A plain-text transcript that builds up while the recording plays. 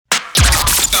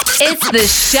It's the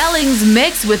Shellings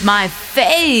mix with my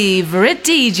favorite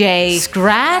DJ,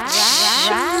 Scratch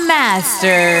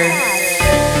Master.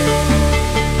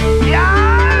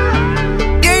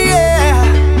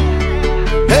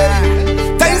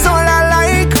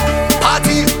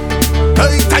 Party,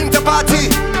 hey, time to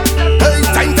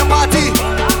party.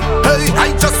 Hey,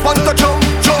 I just want to jump.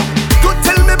 Don't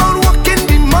tell me about work in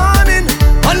the morning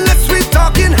unless we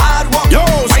talking hard work. Yo,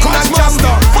 Scratch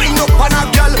Master, wind up on a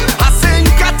girl. I say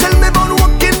you can't tell me about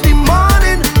work in the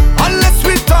morning unless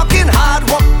we talking hard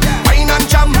work. Wine and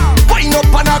jam, wind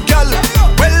up on a girl.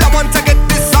 Well, I want to get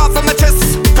this off of my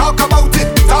chest. Talk about it.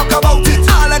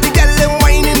 All of the girls them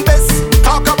whining best.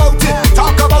 Talk about it.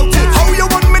 How you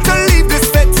want me to leave this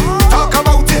fit? Talk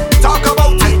about it.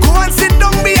 And go and sit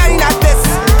down behind that desk.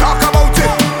 Talk about it.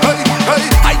 Hey,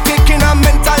 I taking a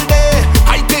mental day.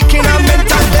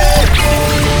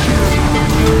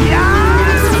 Yeah.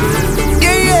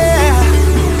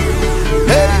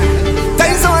 Hey,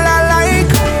 time's all I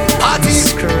like. Party.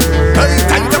 Hey,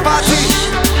 time to party.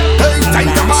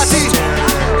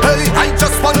 Hey, I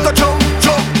just want to jump.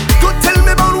 Don't tell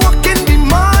me about work in the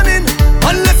morning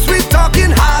unless we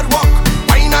talking hard work.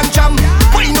 Wine and jam,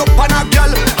 wine up on a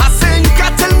girl. I say you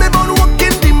can't tell me about work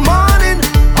in the morning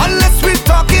unless we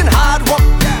talking hard work.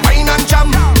 Wine and jam,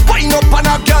 wine up on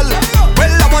a girl. Well,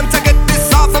 I want to get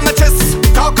this off of my chest.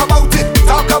 Talk about it.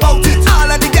 All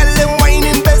of the girls them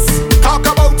whining best. Talk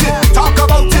about it.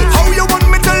 How you want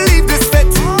me to leave this fit?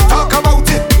 Talk about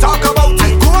it.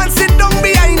 And go and sit down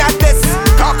behind that desk.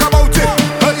 Talk about it.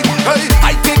 Hey,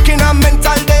 I taking a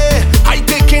mental day.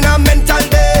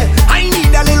 I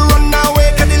need a little run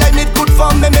away, cause the life need good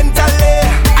for me mentally.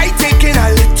 I taking a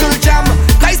little jam.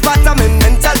 Nice part of my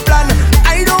mental plan.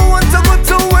 I don't want to go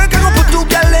to work. I go put two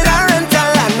girls in a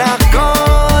rental and I'm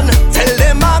gone. Tell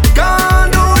them I'm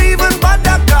gone. Don't even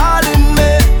bother calling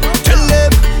me. Tell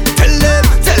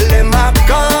them I'm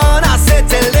gone. I say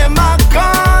tell them I'm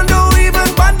gone. Don't even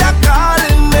bother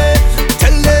calling me.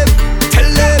 Tell them.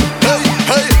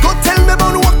 Hey, go tell me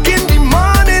about work in the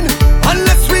morning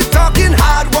unless we talking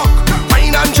hard work.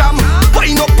 Wine and jam,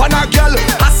 wine up on a girl.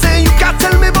 I say you can't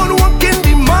tell me about work in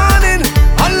the morning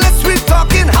unless we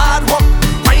talking hard work.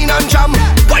 Wine and jam,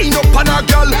 wine up on a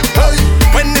girl. Hey,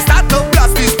 when they start to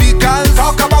blast these speakers,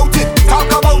 talk about it.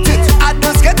 I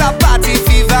just get a party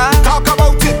fever. Talk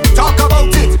about it.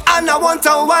 And I want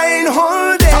a wine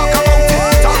whole day.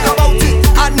 Talk about it.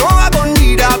 I know I gon'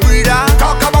 need a breather.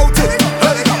 Talk about it.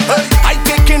 Hey, I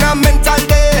taking a mental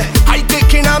day.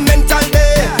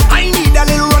 I need a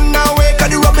little run away, cause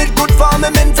the rum is good for me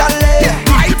mentally.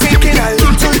 I taking a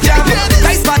little jam.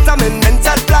 Nice part of my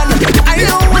mental plan. I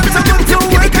don't want to go to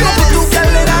work. I go put two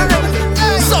girls in a room.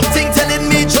 Something telling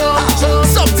me Joe.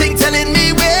 Something telling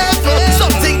me wait.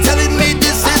 Something telling me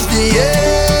this is the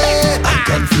end. I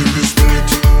can feel the spirit.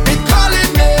 It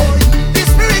calling me. The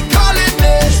spirit calling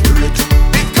me.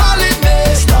 It calling me.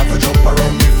 Start to jump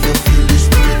around if you feel the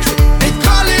spirit. It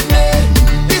calling me.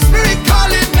 The spirit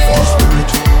calling me.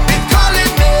 It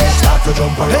calling me. Start to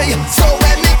jump around. Hey, so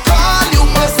when it call, you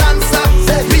must answer.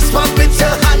 Respond with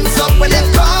your hands up. When it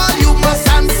call, you must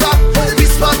answer.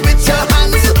 Respond with your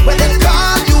hands up. When it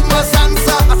call, you must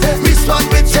answer. Respond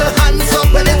with your hands up.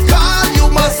 When it call, you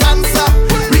must answer.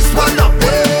 Respond up.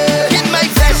 In my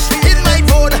flesh, in my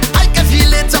bone, I can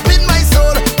feel it up in my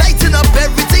soul. Lighting up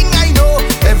everything I know.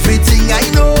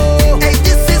 Hey,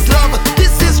 this is love,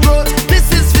 this is growth,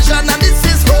 this is vision, and this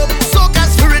is hope. So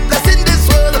God's spirit blessing this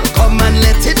world. Come and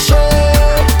let it show.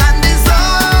 And this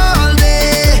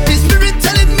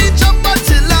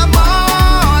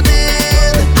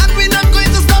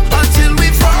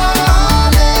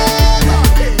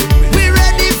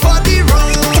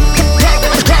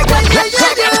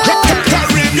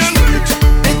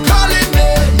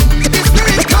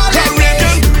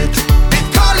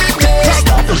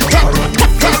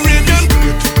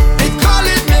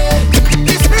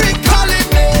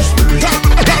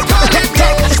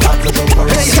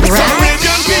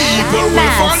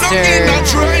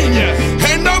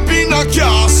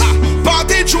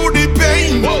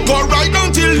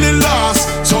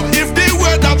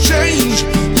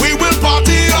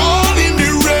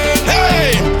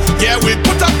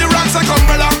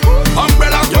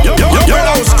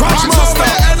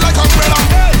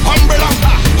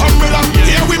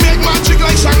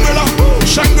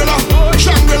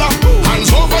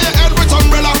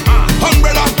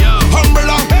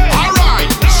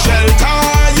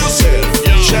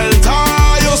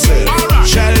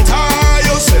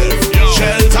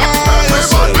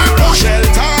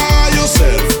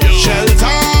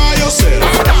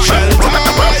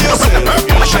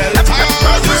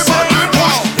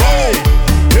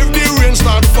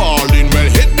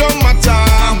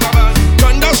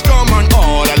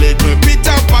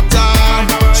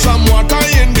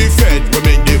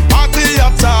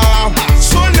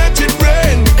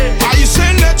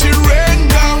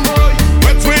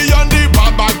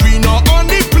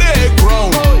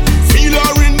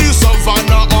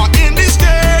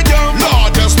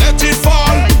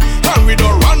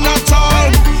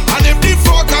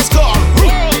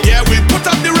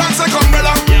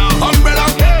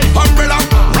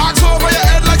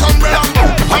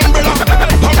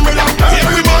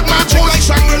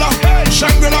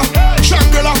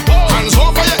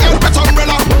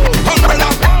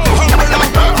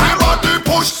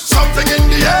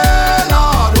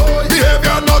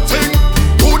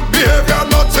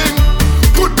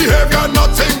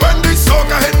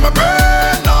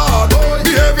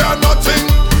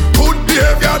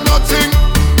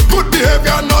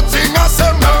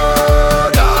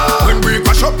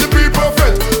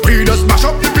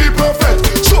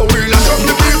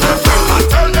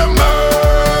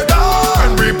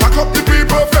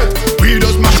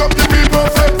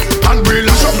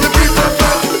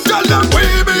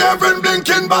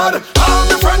All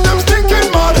my friends them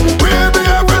stinking mad. We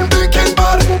behaving drinking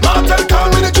bad. Martin call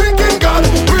me the drinking god.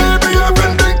 We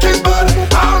behaving drinking bad.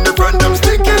 All my friends them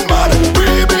stinking mad.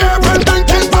 We behaving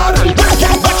drinking bad.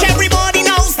 Watch everybody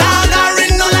now,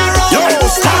 staggering all around. Yo,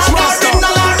 staggering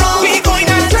all around. We going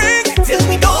to drink till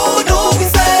we don't know we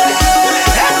say.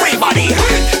 Everybody,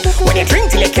 when you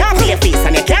drink till you can't feel your feet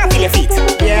and you can't feel your feet.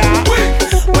 Yeah.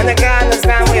 When the girl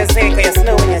understand what you say, 'cause you're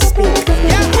slow when you speak.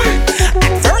 Yeah.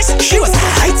 At first she was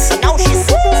hot, so now she's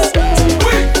sweet.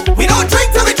 We don't drink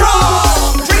till we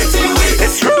drunk. Drink till we.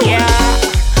 It's true. Yeah.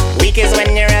 Weak is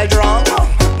when you're all drunk,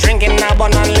 drinking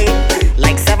abundantly,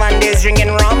 like 7 days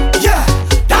drinking rum. Yeah,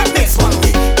 that makes 1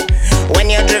 week. When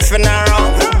you're drifting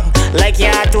around, like you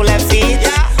had 2 left feet.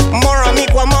 More on me,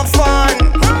 more fun.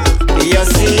 You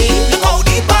see How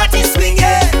the party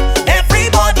swinging,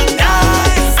 everybody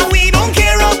nice, and we don't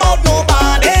care about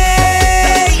nobody.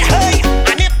 Hey,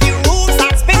 and if the rules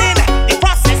start spinning, the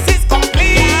process is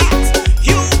complete.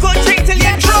 You go drink till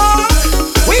you're drunk.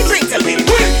 We drink till we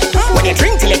weak. When you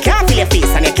drink till you can't feel your feet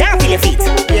and you can't feel your feet.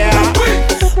 Yeah.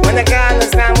 When the girl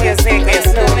understand what you say, 'cause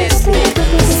you're slow and sweet.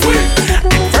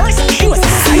 At first she was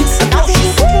hot, so now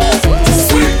she's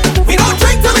sweet. We don't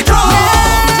drink till we drunk.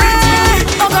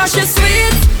 Oh gosh, it's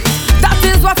sweet. That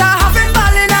is what I have him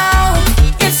balling out.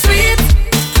 It's sweet.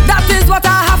 That is what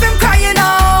I have him crying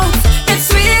out. It's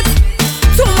sweet.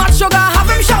 Too much sugar, have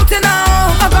him shouting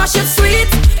out. Oh gosh, it's sweet.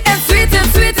 It's sweet,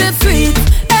 it's sweet, it's sweet.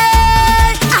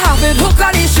 Hey, I have him hooked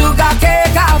on the sugar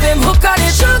cake. I have him hooked on the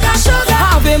sugar, sugar.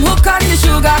 I have him hooked on the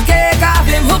sugar cake. I have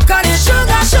him hooked on the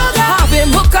sugar, sugar. I have him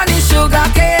hooked on the sugar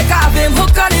cake. I have him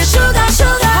hooked on the sugar,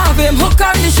 sugar. I have him hooked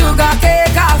on the sugar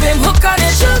cake. I have him hooked on the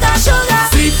sugar, sugar.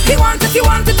 Sweet. He want it, he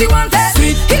want it, he want it.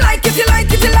 Sweet. He like it, he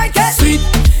like it, he like it. Sweet.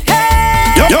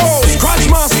 Hey. Yo, Scratch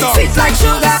Master. Sweet like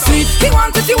sugar. Sweet. He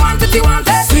want it, he want it, he want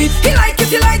it. Sweet. He like it,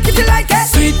 he like it, he like it.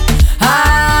 Sweet.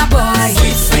 Ah boy.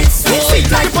 Sweet, sweet, sweet,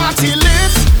 sweet like The party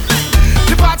lit,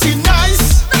 the party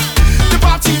nice, the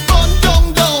party fun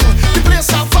down down. The place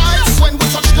have vibes when we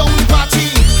touch down the party.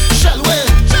 Shall we,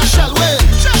 shall we,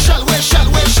 shall we,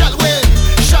 shall we, shall we,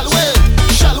 shall we,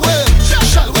 shall we,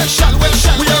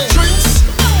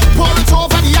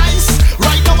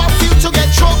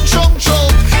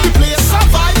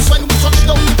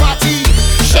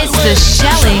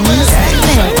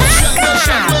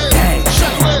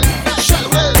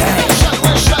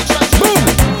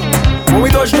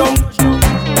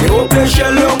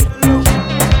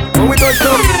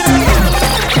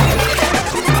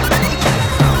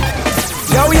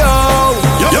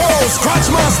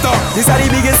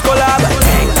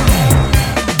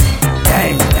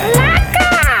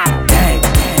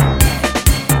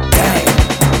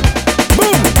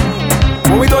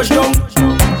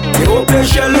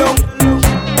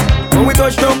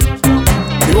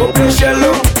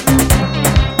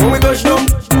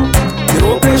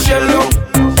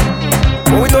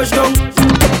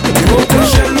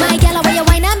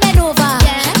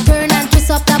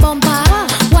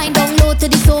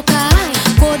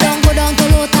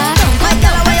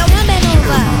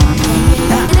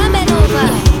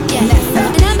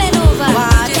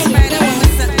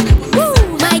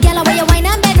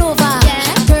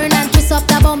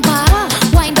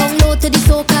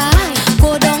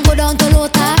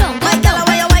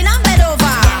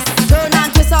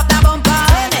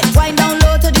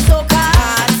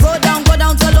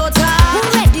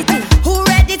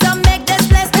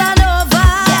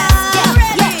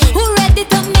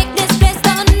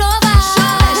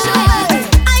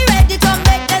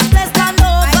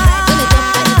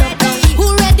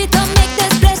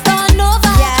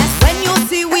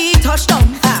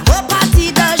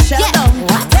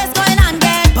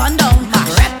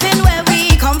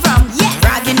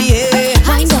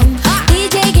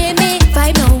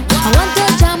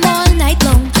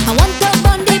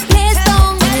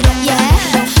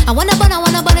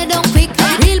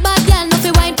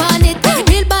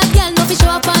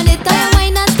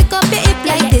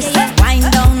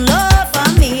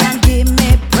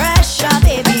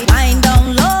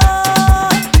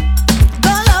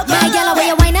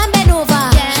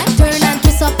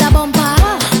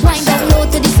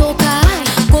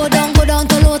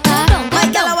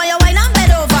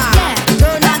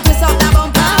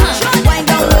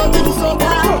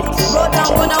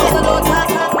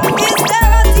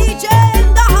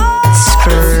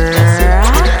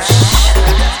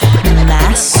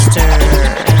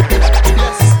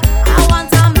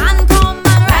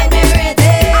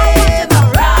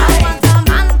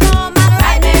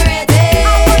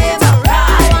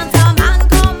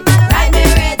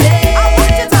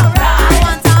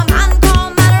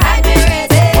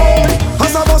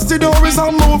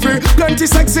 Plenty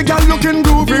sexy gal looking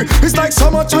groovy. It's like so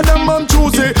much of them I'm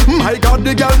choosy. My God,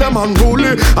 the gal them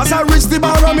unruly. As I reach the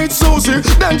bar, I meet Susie.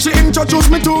 Then she introduced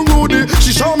me to Rudy.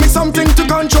 She showed me something to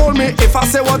control me. If I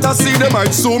say what I see, they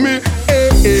might sue me.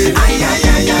 Ay, ay,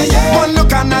 ay, ay, ay. One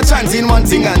look and a chance in one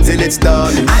thing until it's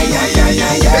done. Ay, ay, ay,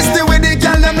 ay, ay. It's the way the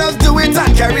gal them just do it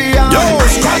and carry on. Yo,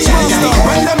 Scratch Master.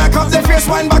 When they make up their face,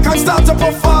 wind back and start to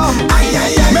perform. Ay,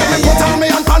 ay, ay, make me put on me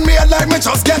and pan me head like me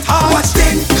just get hard. Watch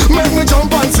this. Make me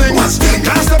jump and sing. Watch this.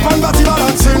 Can't step on body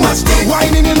balancing. Watch this.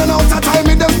 Whining in and out of time,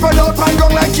 me them spread out and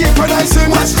gong like keep producing.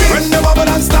 Watch this. When they bubble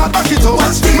and start back it up.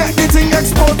 Watch this. Make the thing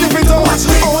explode, dip it up. Watch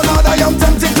this. Oh Lord, I am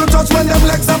tempted to touch when them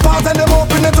legs apart and them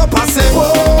open it up. I say,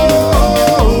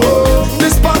 whoa,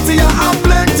 this party I have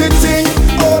plenty thing.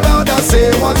 Oh Lord, I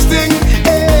say, watch thing.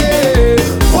 Hey,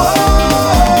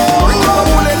 whoa,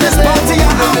 this party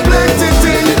I have plenty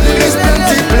thing. It's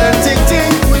plenty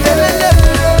thing.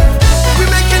 We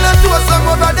making a tour song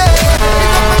over there.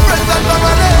 Pick up my friends and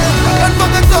family. And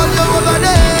forget all you over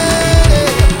there.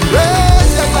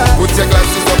 Put your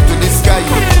glasses up to the sky.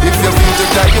 If you feel to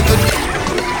die, you could.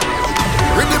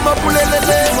 Rhythm up,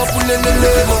 pulelele,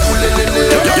 pulelele, pulelele.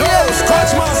 Yo,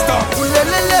 Scratch Master.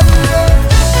 Pulelele.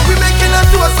 We making a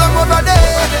tour song over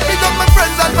there. Pick up my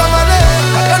friends and family.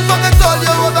 And forget all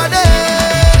you over there.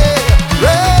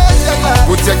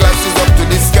 Put your glasses up to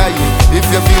the sky. If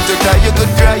you feel to cry, you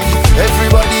could cry.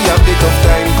 Everybody have a tough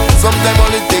time. Sometimes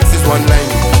all it takes is one line.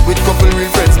 With couple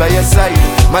real friends by your side.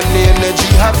 Man, the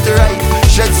energy have to ride.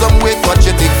 Shed some weight, watch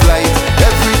you take flight.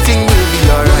 Everything will be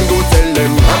alright. Go tell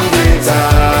them I'm greater,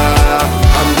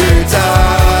 I'm greater,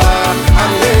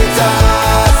 I'm greater.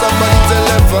 Somebody tell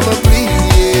them for me please,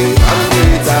 yeah. I'm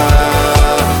greater,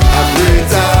 I'm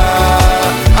greater,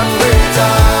 I'm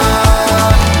greater.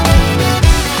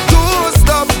 Don't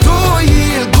stop, don't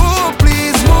yield, go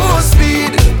please, more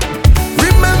speed.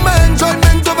 Remember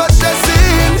enjoyment over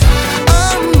stressing.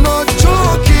 I'm not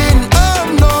joking,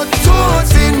 I'm not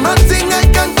toting. Nothing I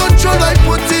can control, I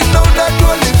put it now that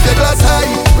one. Lift your glass high,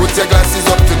 put your glasses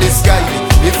up to the sky.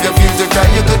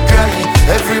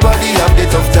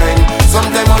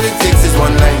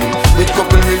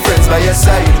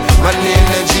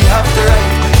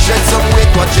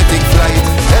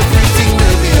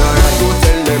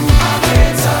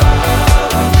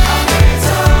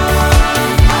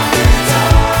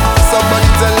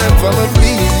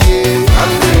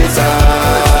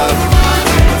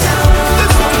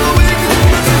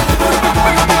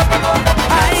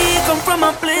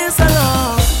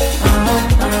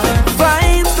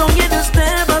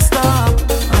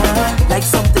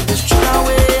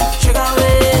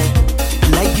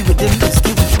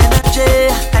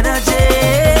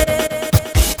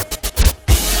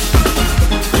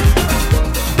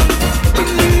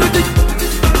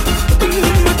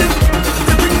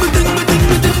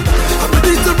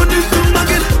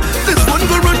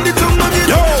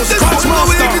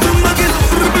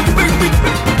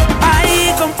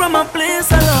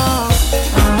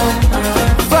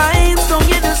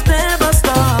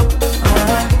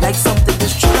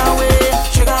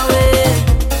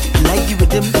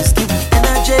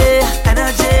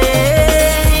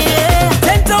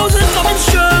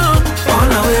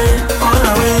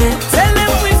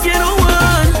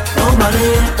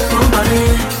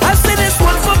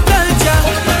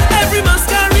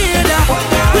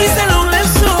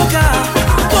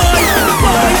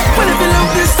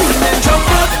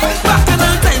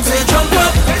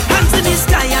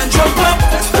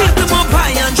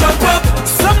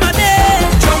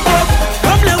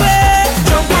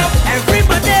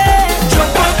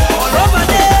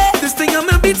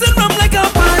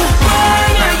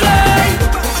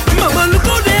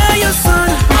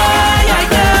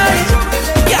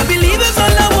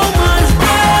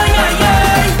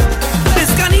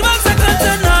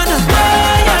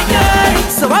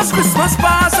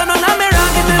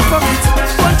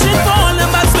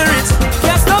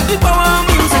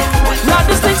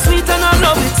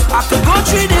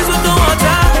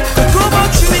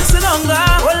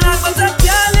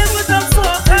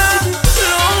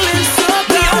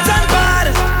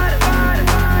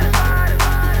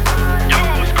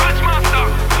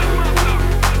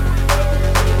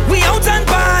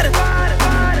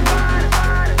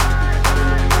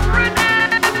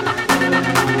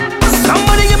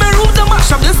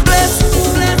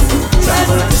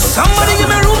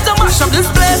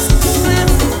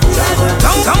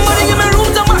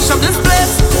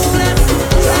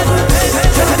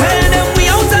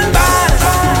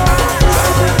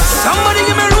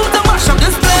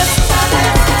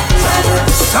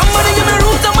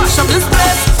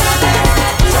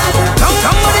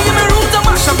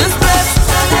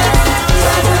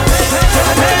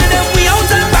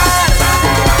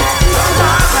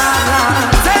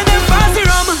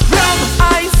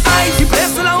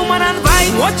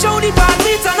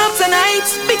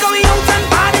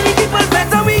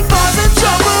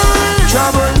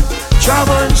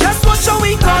 trouble. Just watch how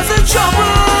we causing trouble.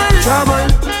 Trouble,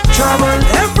 trouble.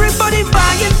 Everybody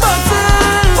buying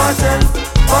bottle.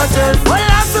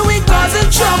 Well, after we causing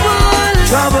trouble.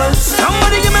 Trouble.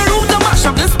 Somebody give me room to mash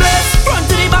up this place. Front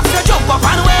to the back, so jump up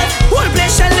and away. Whole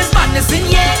place shell is madness in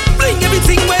here. Bring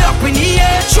everything way up in the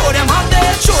air. Show them up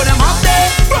there, show them up there.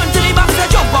 Front to the back, so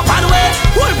jump up and away.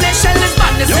 Whole place shell is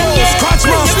madness in here.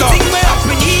 Bring everything way up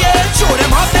in the air. Show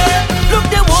them up there. Look,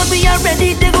 they won't be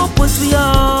already. They go push me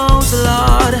out,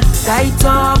 Lord. Tight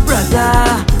up,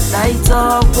 brother. Tight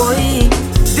up, boy.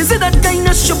 This is that kind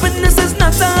of stupidness is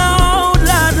not allowed,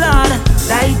 Lord.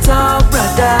 Tight up,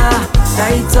 brother.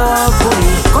 Tight up, boy.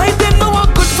 Quite them know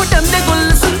what good for them, they go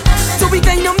listen to we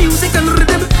kind of music and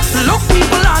rhythm. Look,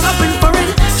 people all up in for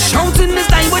it. Shouting this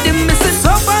time what they missing.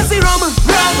 So fancy rum,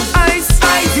 ice.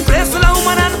 The place full of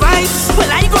woman and vibes. Well,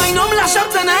 I going home lash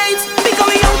up tonight. Because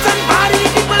we out and party,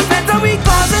 people better we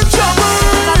causing trouble.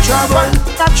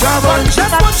 Trouble.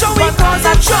 Just watch how we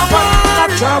causing trouble.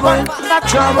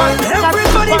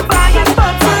 Everybody buying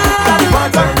bottle.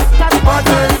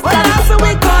 Well, after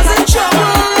we causing trouble.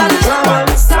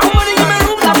 Somebody give me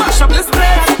room to mash up this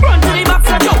place. Run to the back,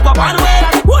 so jump up and away.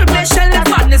 Whole place shell like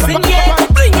madness in here.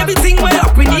 Bring everything way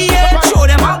up in the air. Show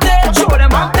them out there. Run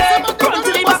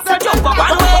to the back, so jump up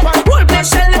and away. Whole place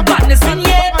shell like madness in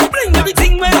here. Bring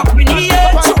everything way up in the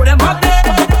air. Show them out there.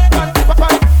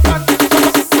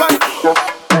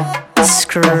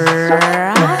 Scratch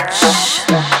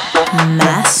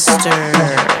Master.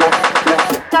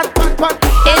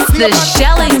 It's the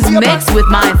Shellings mix with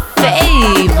my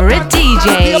favorite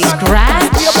DJ,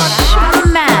 Scratch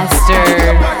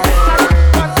Master.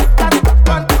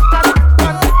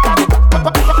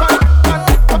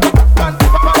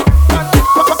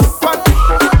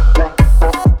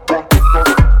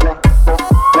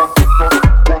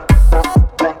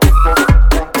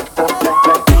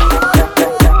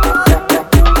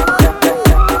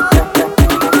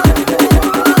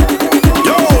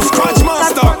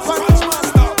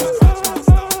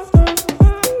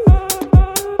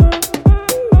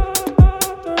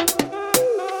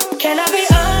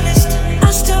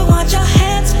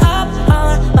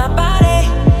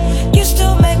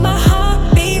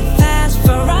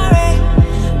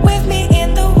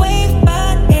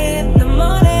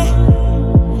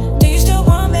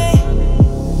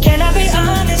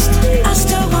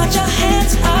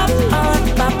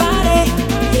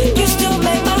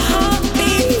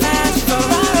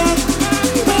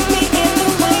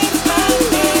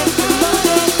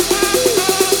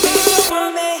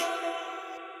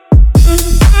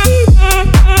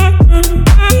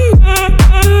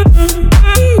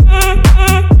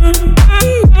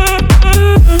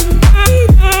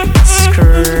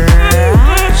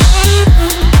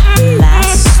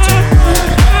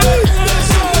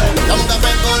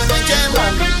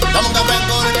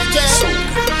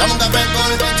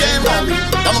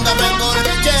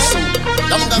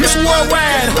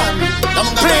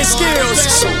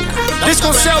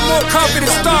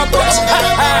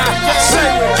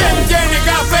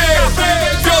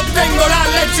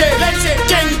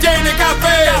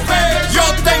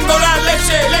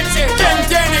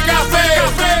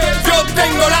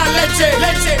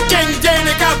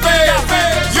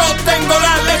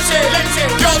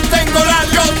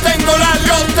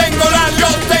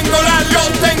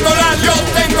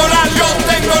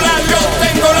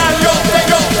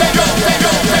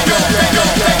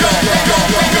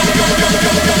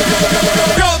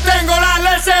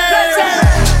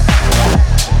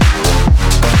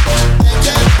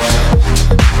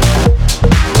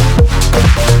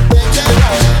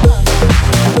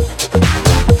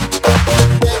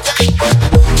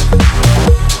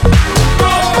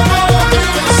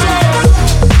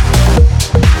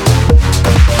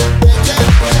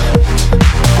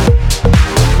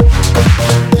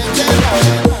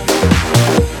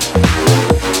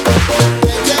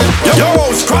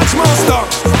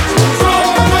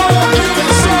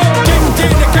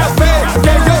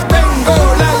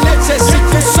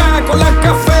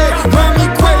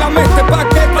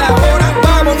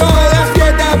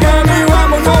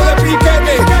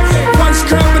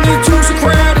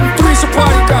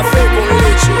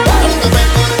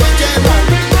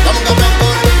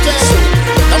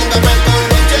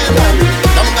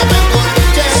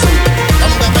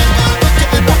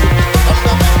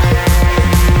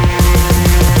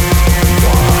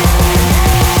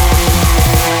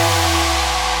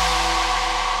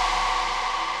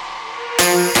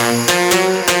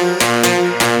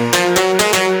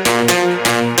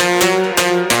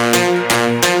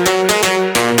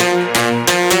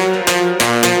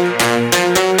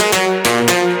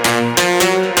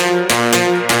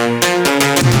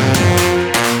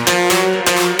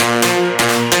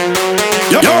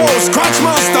 Scratch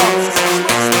Master.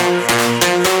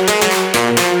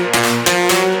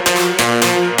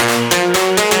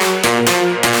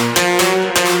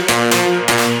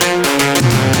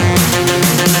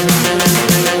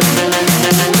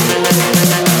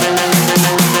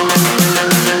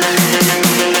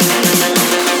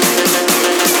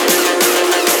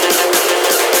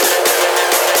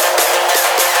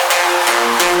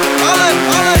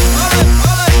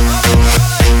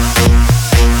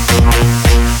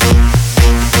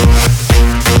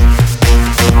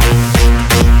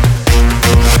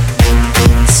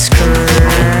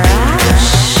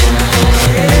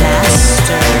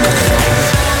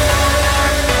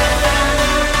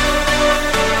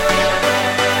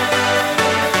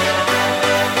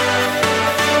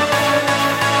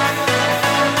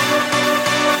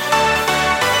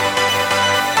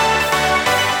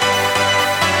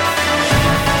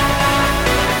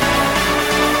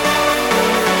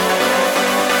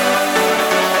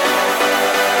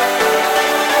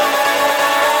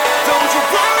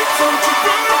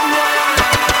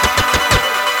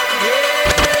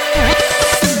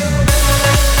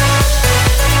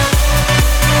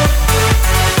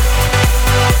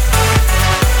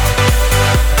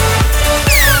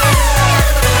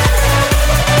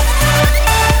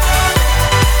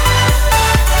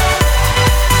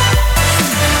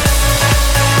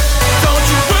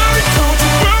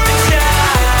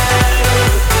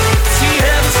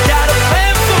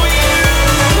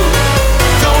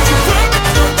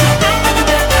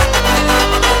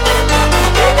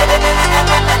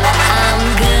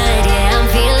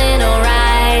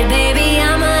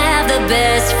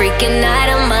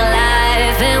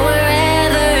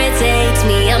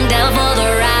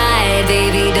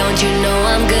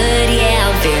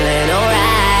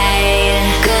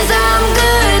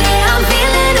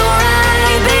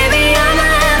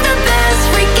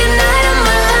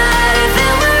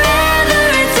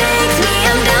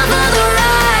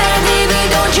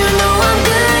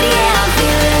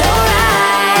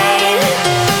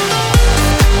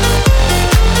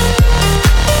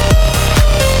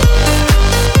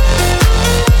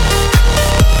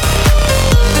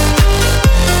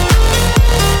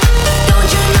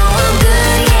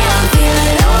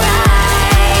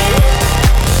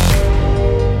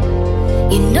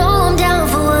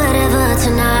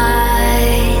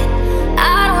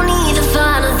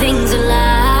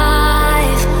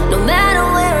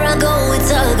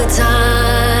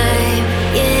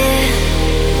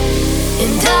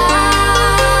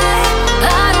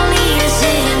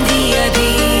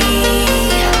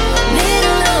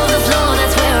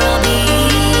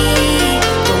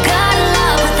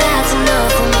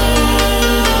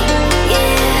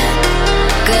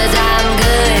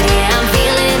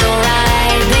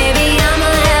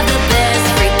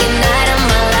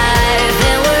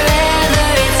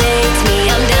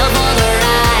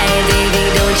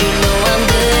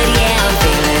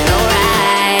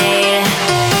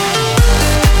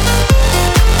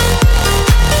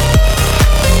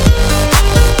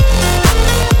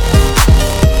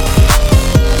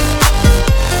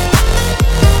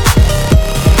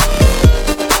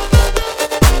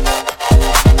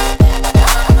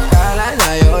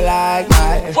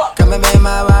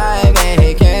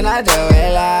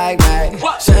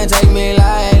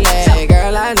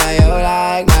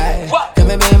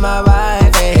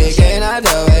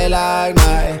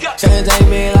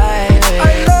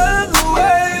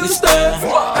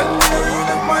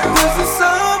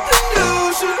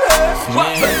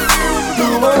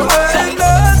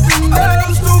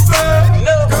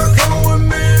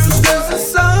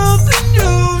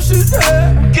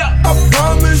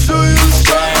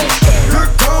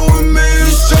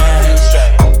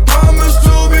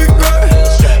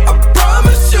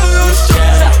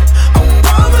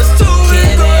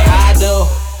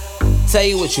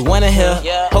 What you wanna hear?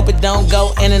 Hope it don't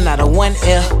go in and out of one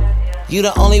ear. You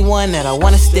the only one that I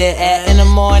wanna stare at in the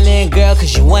morning, girl,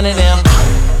 cause you one of them.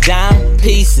 Dime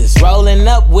pieces, rolling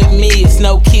up with me, it's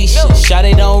no Keisha.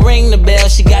 Shawty don't ring the bell,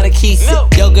 she got a key.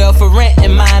 Your girl for rent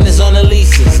and mine is on the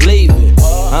leases. Leave it,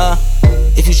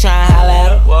 if you try and holla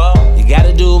at her, you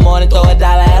gotta do more than throw a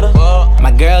dollar at her.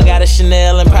 My girl got a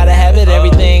Chanel and Prada habit,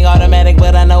 everything automatic,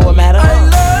 but I know what matter. I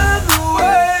love the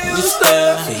way you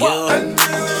stare for you.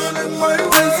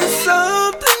 This is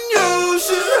something you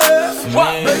should have.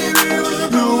 Baby,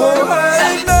 when you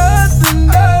ain't nothing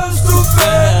else to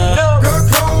fear. Girl,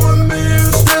 come with me,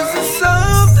 this is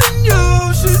something you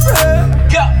should have.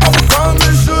 I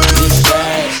promise you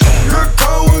straight. Girl,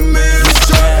 come with me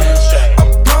straight. I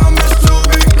promise to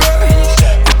be great.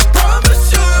 I promise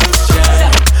you straight.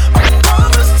 I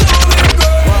promise to be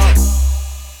great.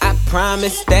 I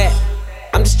promise that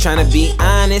I'm just tryna be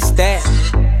honest that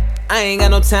I ain't got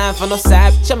no time for no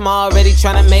side bitch. I'm already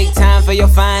tryna make time for your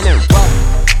fine and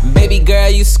whoa. Baby girl,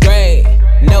 you straight.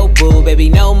 No boo, baby,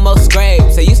 no more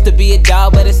scrapes. I used to be a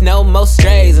dog, but it's no more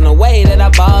strays. In the way that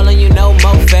I ball on you, no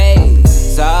more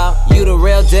fades. You the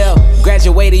real deal.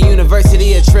 Graduated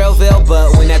University of Trillville,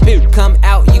 but when that beat come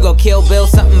out, you gon' kill Bill.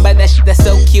 Something about that shit that's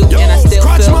so cute, and I still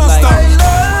feel like I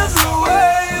love the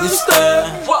way you stare.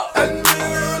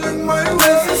 And in my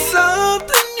ways is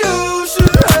something you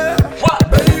should have.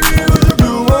 Baby, with the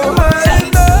blue eyes,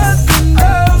 nothing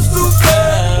else to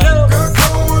say. Girl,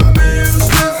 come with me,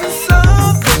 this is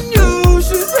something you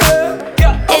should have.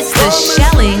 It's the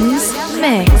Shellings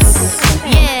Mix.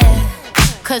 Yeah,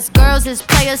 cause girls is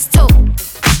players too.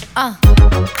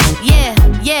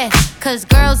 Yeah, cause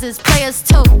girls is players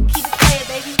too. Keep it playing,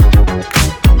 baby.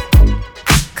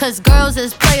 Cause girls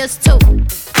is players too.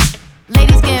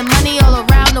 Ladies getting money all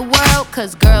around the world,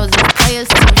 cause girls is players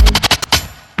too.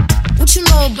 What you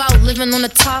know about living on the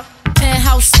top?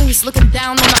 Penthouse suites looking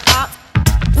down on the op.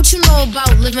 What you know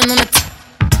about living on the top?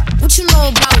 What you know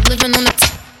about living on the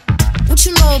top? What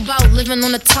you know about living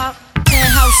on the top?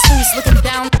 Penthouse suites looking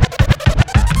down.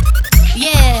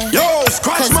 Yeah, Yo,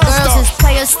 Scratch cause Master. girls is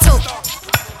players too.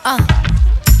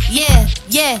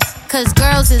 Yeah, cause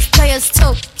girls is players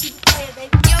too.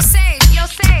 Yo, say.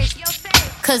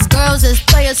 Cause girls is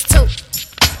players too.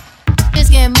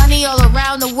 Just getting money all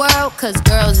around the world, cause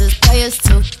girls is players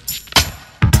too.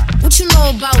 What you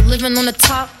know about living on the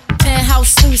top?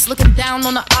 Penthouse suites looking down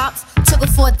on the ops. Took her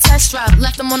for a test drive,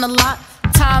 left them on the lot.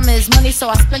 Time is money, so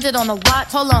I spent it on a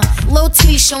watch. Hold on, little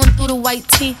T showing through the white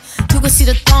tee. You can see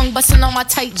the thong busting on my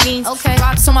tight jeans. Okay,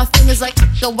 rocks on my fingers like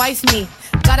the wife me.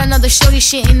 Got another shorty,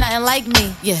 shit ain't nothing like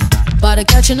me. Yeah, about to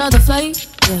catch another flight.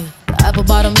 Yeah, the apple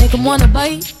bottom make him wanna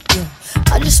bite. Yeah,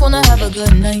 I just wanna have a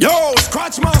good night. Yo,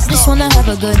 Scratch Master. Just wanna have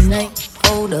a good night.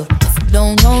 Hold up, if you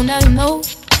don't know, now you know.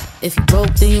 If you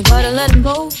broke, then you gotta let him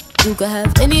go. You could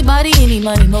have anybody, any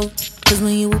money, mo. Cause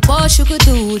when you a boss, you could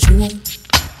do what you want.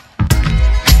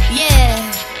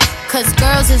 Yeah, cause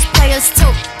girls is players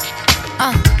too.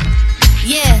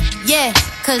 Yeah,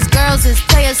 cause girls is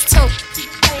players too.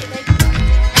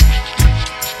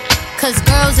 Cause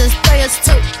girls is players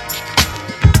too.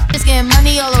 Just getting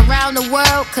money all around the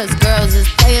world, cause girls is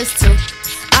players too.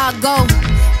 I go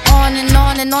on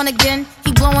and on again.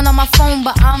 He blowing on my phone,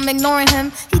 but I'm ignoring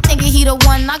him. He thinking he the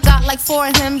one, I got like 4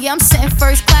 of him. Yeah, I'm sitting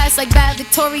first class like bad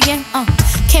Victorian.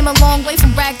 Came a long way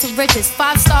from rag to riches.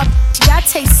 5-star, y'all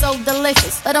taste so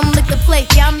delicious. Let him lick the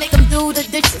plate, yeah, I make him do the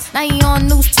dishes. Now he on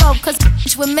News 12, cause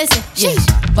we're missing.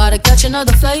 Sheesh, about to catch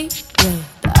another flight. Yeah,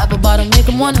 the apple bottom make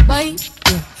him wanna bite.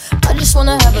 Yeah, I just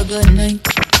wanna have a good night.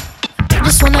 I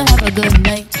just wanna have a good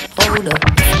night. Hold up,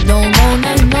 don't know,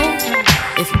 now you know.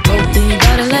 If you broke, then you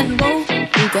gotta let him go.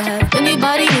 You could have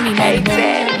anybody, any money,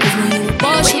 cause when you a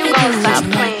boss, you can do what you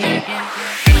want.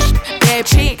 Bad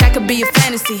chick, I could be a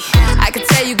fantasy. I could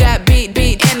tell you got big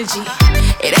energy.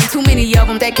 It ain't too many of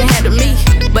them that can handle me,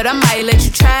 but I might let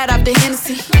you try it off the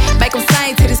Hennessy. Make them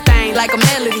sing to this thing like a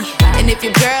melody. And if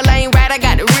your girl ain't right, I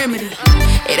got the remedy.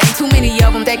 It ain't too many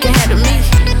of them that can handle me.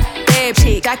 Bad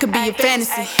chick, I could be a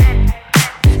fantasy.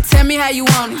 Tell me how you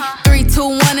want it. 3, 2,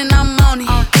 1 and I'm on it.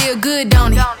 Feel good,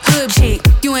 don't it? Hood chick,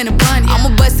 you in a bunny.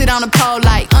 I'ma bust it on the pole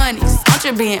like honest. I'm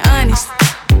just being honest.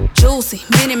 Juicy,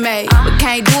 mini made, but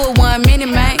can't do it 1 minute,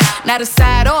 man. Not a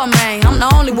side or a main. I'm the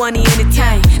only one he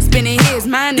entertain. Spinning his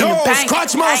mind in the bank.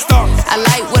 Scratch Master. I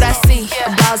like what I see.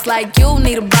 A boss like you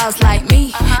need a boss like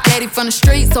me. Daddy from the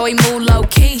street, so he move low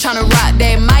key. Tryna rock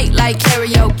that mic like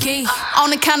karaoke. On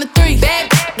the count of 3, bad,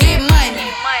 get money.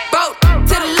 Broke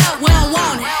to the left, we don't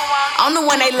want it. I'm the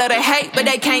one they love to hate, but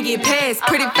they can't get past.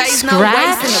 Pretty face, no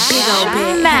waist, and a big old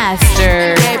bed.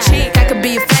 Master. Bad chick, I could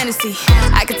be a fantasy.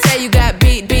 I could tell you got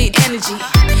big energy.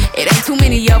 It ain't too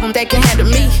many of them that can handle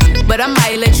me, but I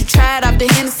might let you try it off the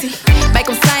Hennessy. Make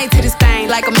them sing to this thing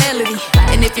like a melody.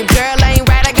 And if your girl ain't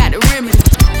right, I got the remedy.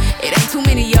 It ain't too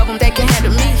many of them that can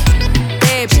handle me.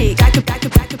 Bad chick, I could.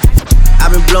 I've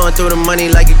been blowing through the money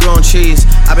like it growing trees.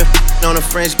 I've been on a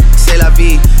French, c'est la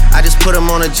vie. I just put them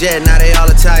on a jet, now they all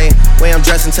Italian. Way I'm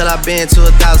dressed until I've been to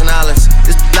 $1,000.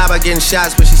 This lie about getting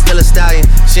shots, but she's still a stallion.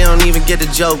 She don't even get the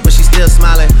joke, but she still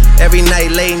smiling. Every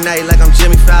night, late night, like I'm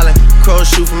Jimmy Fallon. Crows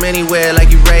shoot from anywhere,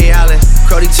 like you Ray Allen.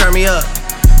 Crody, turn me up.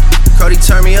 Crody,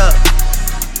 turn me up.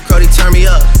 Crody, turn me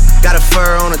up. Got a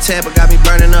fur on a Tampa, got me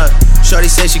burning up. Shorty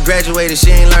said she graduated, she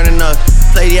ain't learned enough.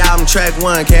 Play the album track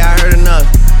 1, K, I heard enough.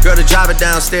 Girl, to drive it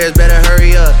downstairs, better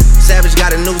hurry up. Savage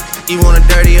got a new, you wanna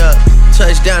dirty up.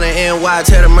 Touchdown in NY,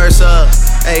 tear the Mercer up.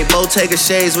 Hey, Bo take a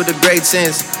shades with the great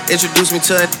sense. Introduce me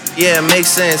to it, yeah, it makes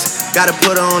sense. Gotta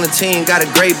put her on the team, got a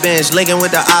great bench. Linking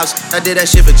with the ops, I did that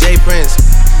shit for Jay Prince.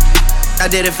 I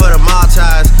did it for the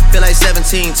Maltese. Feel like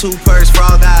 17, 2 perks for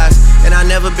all guys. And I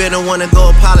never been the one to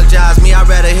go apologize. Me, I'd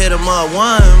rather hit him up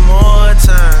one more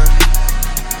time.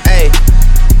 Hey,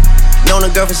 known a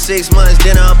girl for 6 months,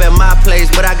 dinner up at my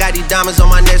place. But I got these diamonds on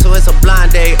my neck, so it's a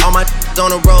blind date. All my on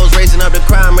the roads, raising up the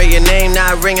crime rate. Your name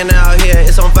not ringing out here,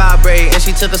 it's on vibrate. And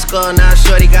she took a skull, now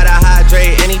shorty gotta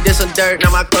hydrate. And he did some dirt,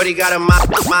 now my Cody got a my All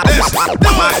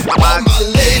my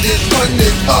ladies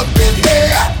running up in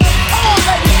here.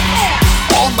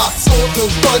 All my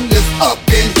soldiers running up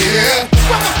in here.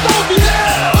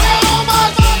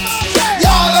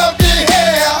 Y'all up in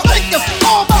here.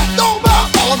 All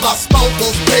my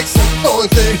smokers make some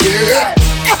noise in here.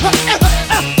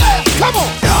 Come on.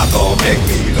 Y'all gon' make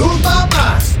me lose my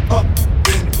mind. Up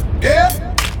in here.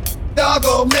 Y'all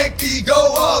gon' make me go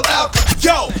all out.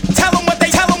 Yo, tell them what they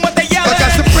yell I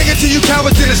got to bring it to you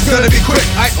cowards and it's gonna be quick.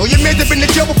 I know your man's been in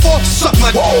jail before. Suck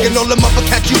my dick and all them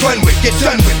uppercats you run with. Get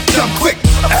done with, jump quick.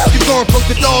 After you gon' approach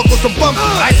the dog with some bumps.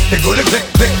 They go to click,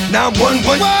 click. Now I'm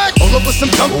 1-1. All over some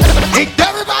dump. Ain't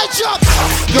that everybody jump?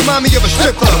 You remind me of a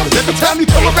strip club. Every time you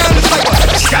come around it's like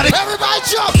got it. Everybody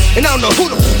jump. And I don't know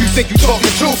who the f you think you talking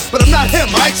to, but I'm not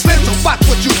him, right? Slim, so watch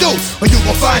what you do, or you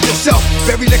gon' find yourself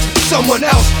buried next to someone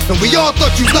else. And we all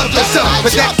thought you loved yourself,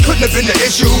 but that couldn't have been the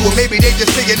issue. Or maybe they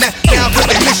just saying that now but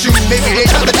they miss you. Maybe they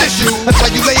trying to diss you. That's why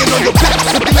you laying on your back,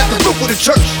 looking at the roof of the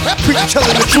church. Preacher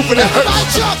telling the truth and it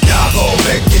hurts. Y'all gon'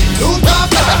 make me lose my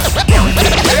mind.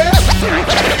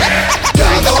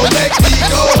 Y'all gon' make me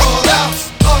go all out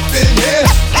up in here.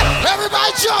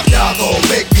 Everybody jump. Y'all gon'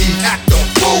 make me act a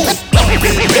fool up in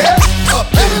here. Up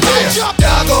in here.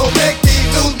 Y'all gon' make me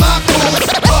lose my cool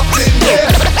up in here.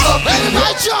 Up in here.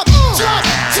 Jump, jump,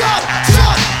 jump,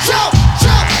 jump, jump,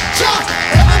 jump, jump.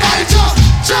 Everybody jump,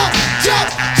 jump, jump,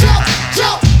 jump,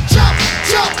 jump, jump,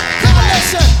 jump. Now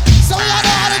listen, some of y'all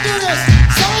know how to do this.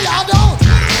 Some of y'all don't.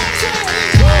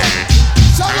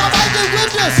 Some of y'all might get with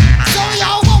this. Some of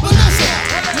y'all won't, but listen.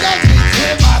 Let me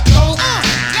clear my throat.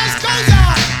 Let's go,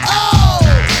 y'all. Oh,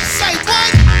 say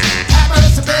what? Have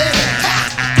mercy, baby.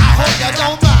 I hope y'all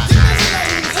don't mind.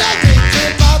 Let me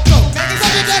clear my throat.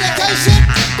 Such a dedication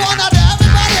going out to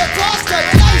everybody across the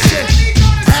nation.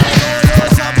 Hey,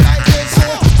 something like this.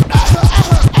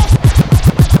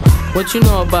 What you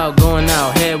know about going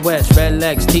out, head west, red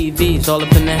legs, TVs, all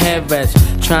up in the headrest.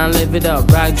 Tryin' live it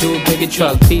up, rock jewel, bigger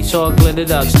truck, piece all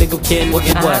glittered up, stick a kid, look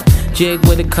at what? Jig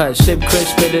with a cut, sip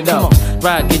crisp, spit it up.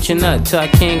 Rock, get your nut till I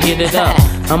can't get it up.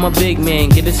 I'm a big man,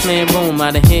 get this man room.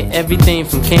 I done hit everything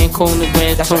from Cancun to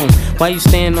Grand Tune. Why you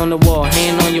stand on the wall,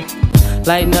 hand on your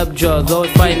lighting up drugs,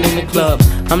 always fighting in the club.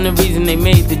 I'm the reason they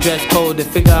made the dress code. They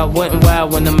figure out what and why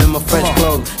when I'm in my fresh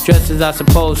clothes. Dresses I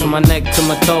suppose from my neck to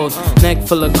my toes. Neck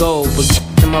full of gold, but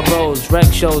in my rolls.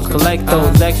 Rec shows, collect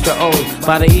those extra O's.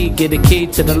 By the E, get a key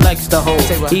to the Lex to hold.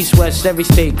 East, west, every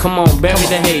state, come on, bury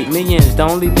the hate. Millions, the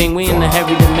only thing we in the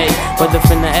hurry to make. Whether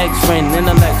from the ex-friend,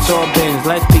 intellect, or bins.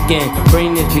 Let's begin,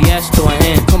 bring this BS to an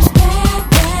end. Come on. Bad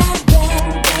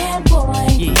boy.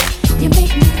 Yeah. You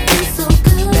make me feel so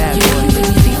good. Bad boy. You make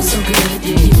me feel so good.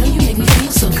 You know you make me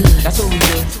feel so good. That's what we do.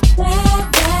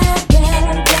 Bad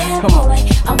Come on. boy.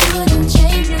 I wouldn't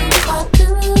change you if I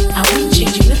could. I wouldn't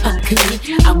change you if I could.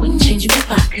 I wouldn't change you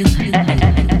if I could.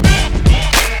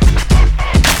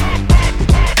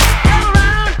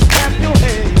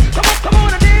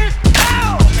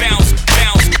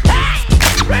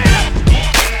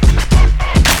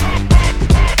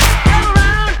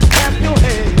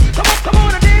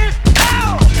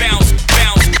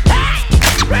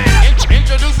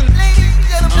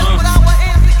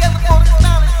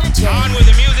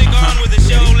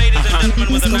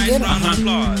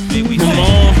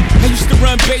 I used to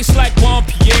run bass like Juan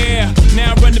Pierre.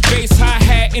 Now I run the bass,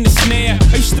 hi-hat, and the snare.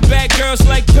 I used to bag girls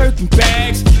like Birkin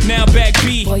bags. Now back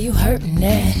B. Boy, you hurtin'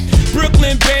 that.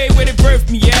 Brooklyn Bay, where they birthed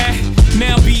me at.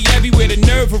 Now be everywhere, the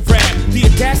nerve of rap. The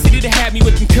audacity to have me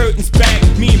with them curtains back.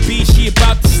 Me and B, she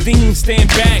about to sting, stand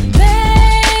back.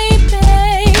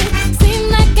 Baby, seem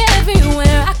like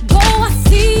everywhere I go, I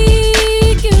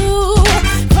see you.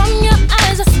 From your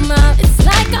eyes, I smile, it's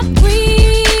like I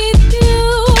breathe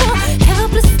you.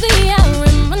 Helplessly, I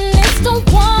reminisce, don't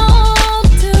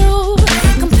want to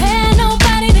compare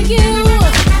nobody to you.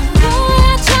 Boy, I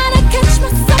try to catch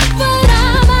myself, but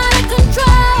I'm out of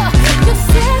control. Your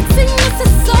sexiness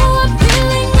is so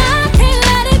appealing, I can't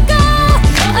let it go.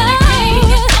 I can't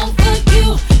get over you,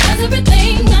 'cause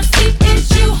everything I see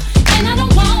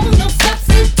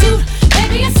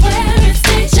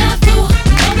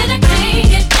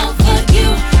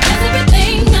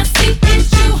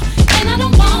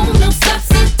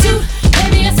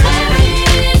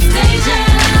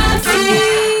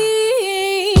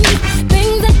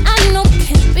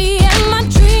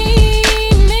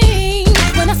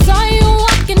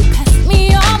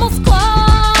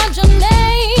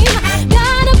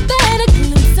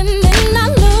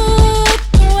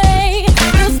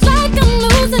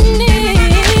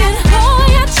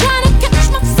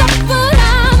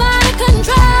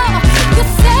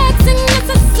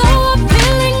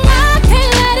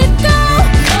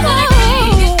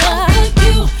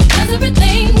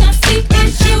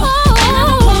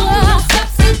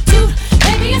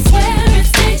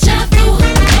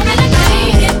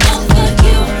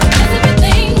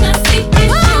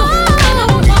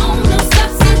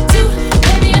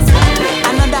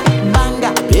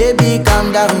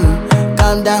calm down,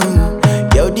 calm down.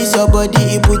 Yo, this your body,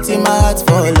 it puts in my heart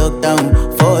for lockdown,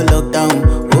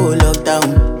 oh lockdown.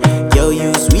 Yo,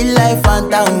 you sweet life,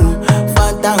 phantom,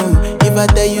 phantom. If I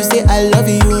tell you say I love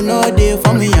you, you know they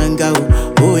for me, young girl,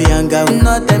 oh young girl.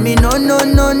 No, tell me no, no,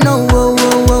 no, no, oh,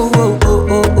 oh, oh, oh,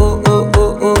 oh, oh, oh,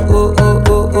 oh, oh, oh, oh,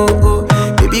 oh, oh, oh.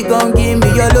 Baby, gon' give me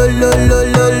your lo, lo, lo,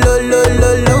 lo, lo, lo,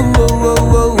 lo, lo, oh,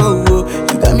 oh, oh, oh, oh.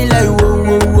 You got me like whoa,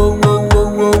 whoa, whoa, whoa, whoa,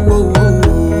 whoa, whoa,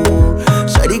 whoa.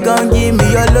 Shawty gon' give me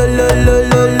your lo, lo, lo,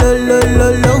 lo, lo, lo, lo,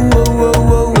 lo, oh,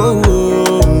 oh, oh, oh,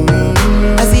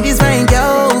 oh. I see this fine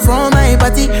girl from my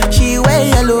party, she wear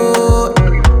yellow.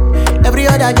 Every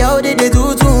other girl they do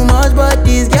too much, but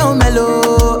this girl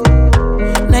mellow.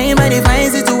 Now in my divine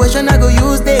situation, I go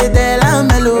use they tell I'm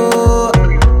mellow.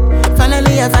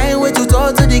 Finally I find way to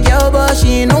talk to the girl, but she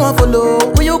ain't no one follow.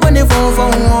 Who you gonna phone for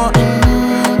one?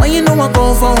 When you know I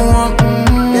come for one,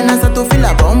 then I start to feel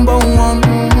a bum bum one.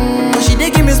 But she dey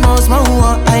give me small small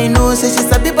one. I know say she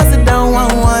sabi pass it down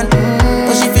one one.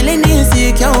 But she feeling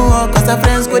insecure, cause her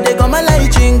friends go they come my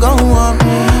light ring go on.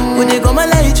 Go they come my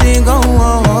light ring go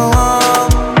on.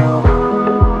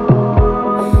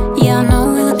 Yeah, I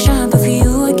know we look shy, but for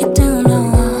you I get down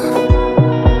low.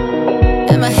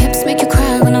 And my hips make you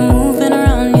cry when I'm moving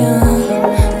around you.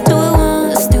 Do it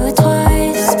once, do it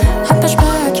twice. I push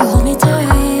back, you hold me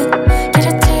tight. Get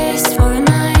a taste for a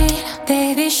night.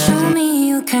 Baby, show me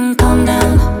you can calm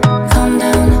down, calm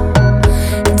down.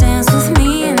 Dance with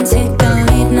me and take the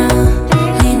lead now,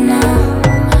 lead now.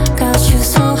 Got you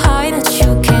so high that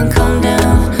you can't calm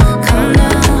down, calm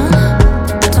down.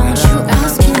 Don't you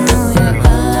ask, you know you're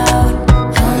allowed,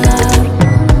 allowed.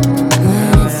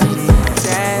 When it's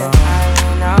Said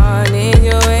I need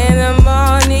you in the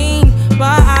morning,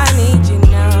 but I need you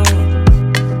now.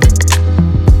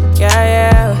 Yeah,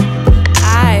 yeah.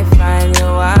 I find you,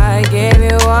 I give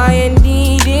you what you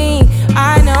needing. I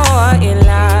know what you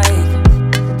like.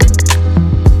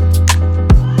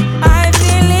 I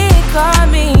feel it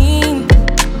coming.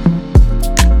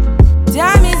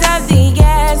 Time is of the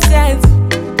essence.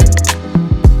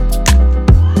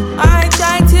 I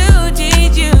try to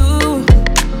teach you,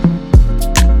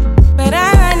 but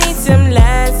I need some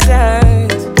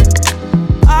lessons.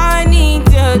 I need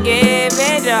to give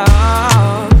it up.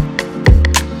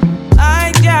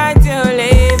 I try to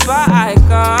live, but I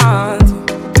can't.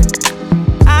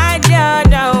 I don't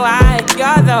know why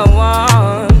you're the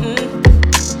one.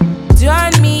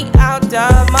 Turn me out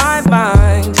of my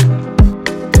mind.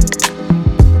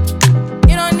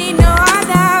 You don't need no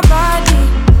other body.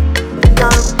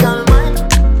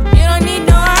 You don't need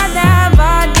no other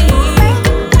body.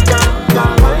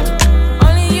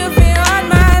 Only you feel on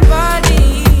my body.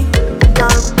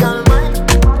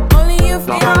 Only you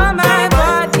feel on my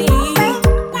body.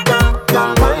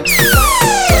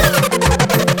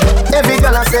 Every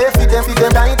girl I say fit them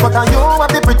right, but you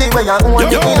have the pretty way you own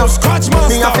it enough. Scratch Me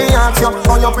master. have to ask you,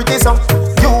 how you pretty so?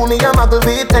 You me a muggle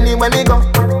with anywhere me go.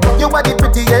 You are the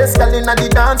prettiest girl inna the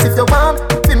dance. If you want,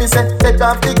 feel me say take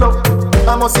off the glove.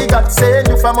 I must see God send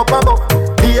you from up above.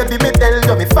 Baby me tell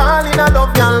you me fall in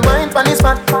love. Girl wine pon this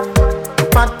fat,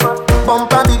 fat,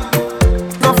 bump on it.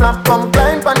 No flap, come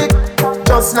climb pon it.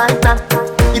 Just like that,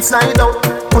 it's slide out.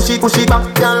 Push it back,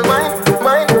 girl wine,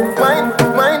 wine, wine,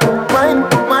 wine, wine,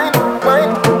 wine,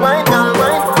 wine, wine, girl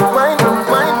wine, wine, wine,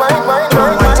 wine, wine, wine, wine.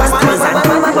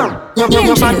 You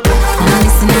fat.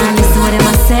 listen what them a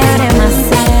say,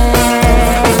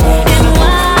 And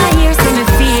why you see me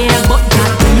feel, but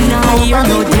God, you know you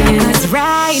know this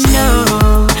right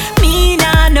now. Me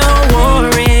nah no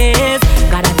worries.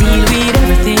 Gotta deal with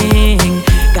everything.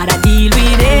 Gotta deal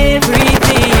with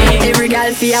everything. Every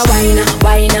girl feel wine,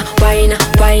 wine, wine,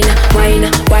 wine, wine,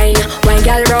 wine, wine.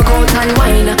 Girl rock out and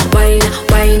wine, wine,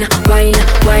 wine, wine,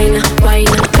 wine,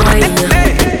 wine, wine.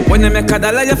 When you make a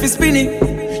dollar, you fi spin it.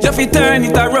 You fi turn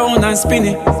it around and spin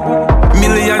it.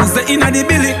 Millions they inna the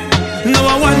billy. Now I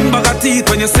one bag of teeth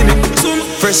when you see me. Zoom.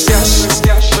 Fresh cash, fresh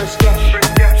cash,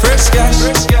 fresh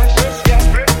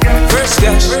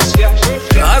cash.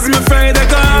 As me Friday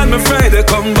gone, me Friday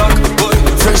come back. Boy,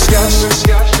 fresh cash,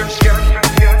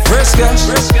 fresh cash.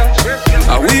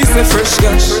 I we say fresh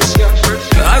cash.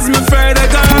 As me Friday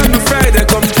gone, me Friday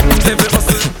come.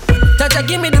 Touch,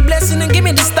 give me the blessing and give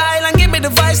me the style and give me the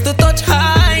vibes to touch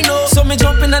high note. So me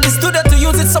jump in the studio to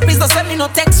use it, so please don't send me no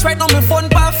text right on my phone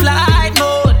for flight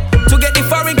mode. To get the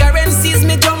foreign currencies,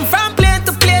 me jump from plane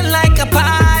to plane like a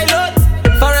pilot.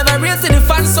 Forever real to the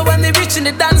fans, so when they reach in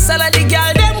the dance, all of the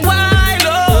girl them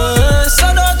wild. So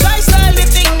don't try style the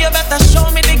thing, you better show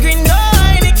me the green, no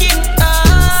hide the king.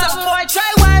 Some boy try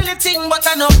wild the thing, but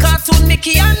I know cartoon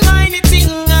Nicky and mine the thing.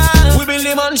 We build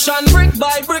the mansion brick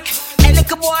by brick.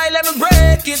 Little boy, let me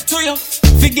break it to you.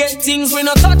 Forget things we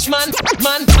no touch, man. Just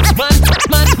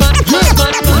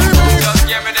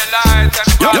give me the light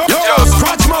and pass the job.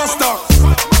 Scratch master.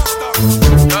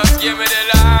 Just give me the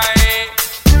light.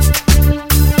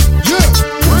 Yeah,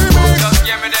 just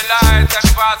give me the light and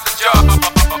pass the job.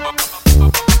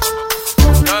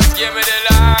 Just give me the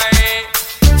light.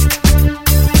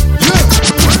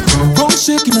 Go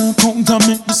shaking and count and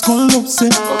make the skull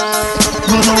upset.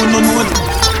 No.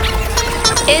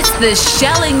 It's the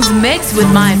Shellings mix with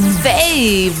my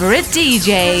favorite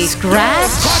DJ, Scratch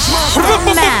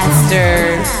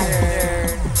Master.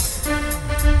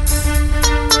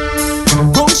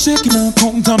 Go shaking and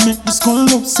count and make the skull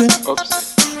upset.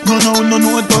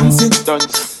 No, done set.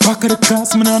 Back of the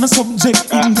class, man, on a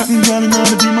subject. Ain't got me girl in all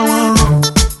the team, I want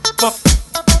rock.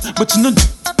 But you know,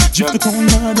 drip the crown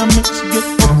hard and make you get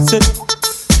upset.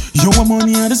 You want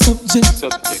money on the subject.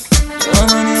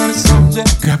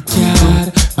 Grab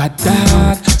card, bad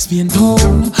dog, Spain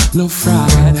town, love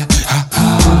fraud.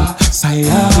 Ha,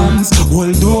 science,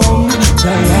 hold on,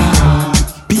 try hard.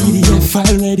 PDF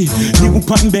file ready, new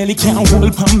pan belly, can't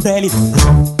hold pan belly.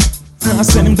 I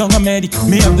send him down a medic,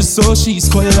 me have the soul, she's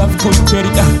called love, good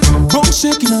credit. Bone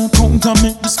shaking and count and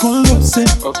make the skull upset.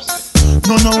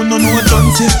 No,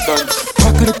 don't say.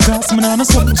 Back of the class, man, on a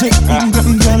subject. Ain't got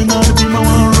me girl in all the team, I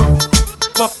want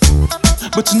rock.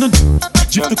 But you know,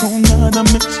 drip the crown hard and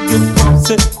make you get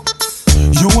upset.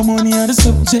 You want money on the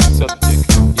subject.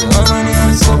 You want money on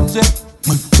the subject.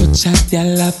 My touch at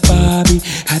Della Barbie,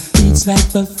 had beats like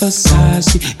the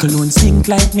Versace, cologne stink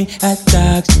like me at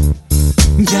dark.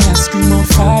 Girl, I scream on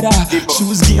father. She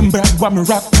was getting brag while me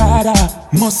rap harder.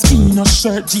 Moschino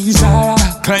shirt, jeans Zara.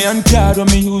 Client card when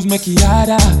me use make it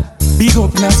harder. Big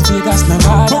up Las Vegas,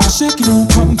 Nevada. Don't shake it, don't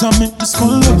come to make the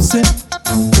skull upset.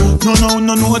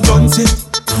 No, don't sit.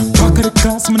 Back of the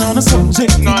class, man, on a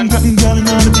subject. Ain't got me girl in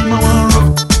all the team, I want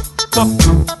rock.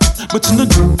 But you know,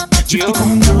 drip the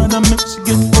crown hard and make you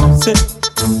get upset.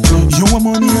 You want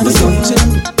money on the subject.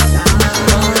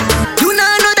 You know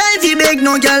no time fi beg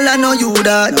no girl, I know you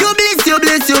that. You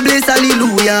bless,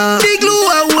 hallelujah. Big glue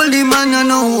a hold the man, I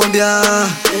know ya.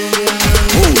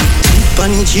 Oh,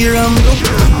 funny cheer and blow.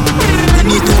 You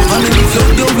need to come and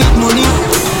flood you with money.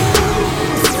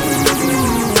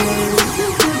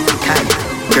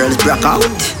 Girls broke out.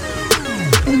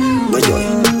 But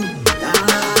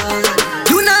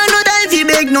you know no time fi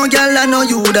beg no girl, I know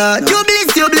you that. You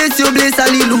bless,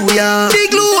 hallelujah. Big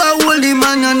glue a hold the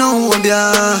man, I know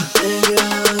ya.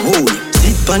 Oh,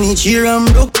 sit on the chair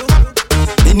and broke.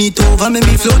 Bend it over, make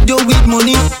me flood you with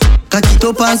money. Cock it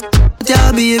up and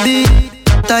yeah, baby.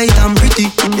 Tight and pretty.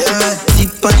 Yeah.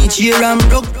 Sit on the chair and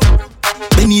broke.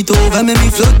 Bend it over, make me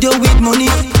flood you with money.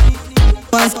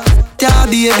 Yeah,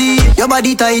 baby. Your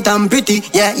body tight and pretty.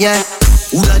 Yeah.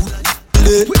 Who that?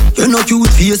 You're not cute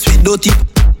face with dirty.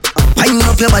 Pine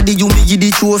up your body, you me give the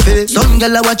trophy. Some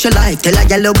girl I watch your life, tell a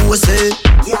girl you boss it.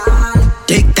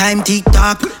 Take time,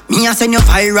 TikTok. Me a send you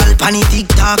viral, panny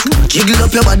TikTok. Jiggle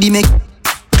up your body, make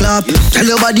clap. Tell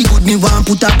your body good, me want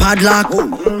put a padlock.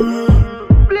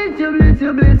 Bless you,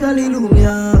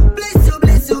 hallelujah.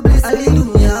 Bless you,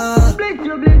 hallelujah. Bless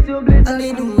you,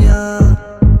 hallelujah.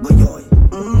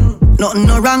 Nothing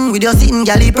no wrong with your sitting,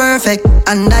 galley perfect.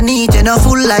 Underneath you no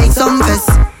full like some fest.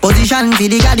 Position for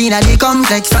the garden and the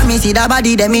complex. From me see the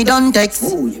body, then me done text.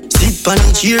 Sit on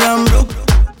the chair and broke.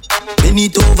 Bend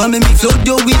it over, make me flood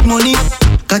you with money.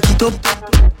 Cock it up,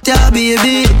 yeah,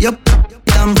 baby. Yup,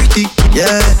 I'm pretty,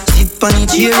 yeah. Sit on the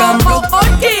chair and broke.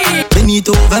 Bend it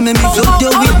over, make me flood you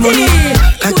with money.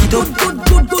 Cock it up,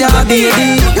 yeah,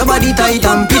 baby. Your body tight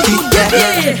and pretty,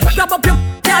 yeah. Grab up your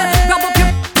girl, grab up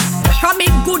your. From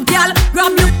it good girl,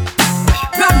 grab you.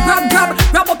 Grab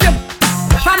up your.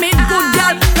 From it good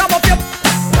girl, grab up your.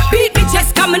 Beat me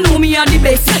chest, come and know me are the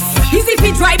best. Easy fi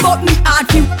dry, but me hard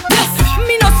to. Yes,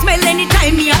 me no smell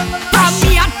anytime me up. From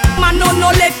me a man no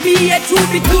left me here to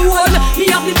be cool. Me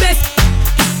have the best.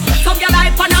 Some girl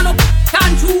life and I no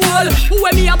control. Who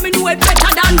me have me know it better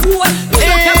than gold. Me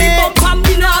no carry bump and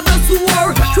me no have no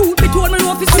sore. Truth be told me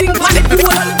no fi sing for the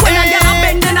pool. When a girl a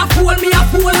bend then a fool, me a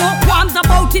fool. No qualms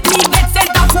about it, me get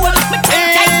sent a fool. Me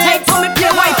take so me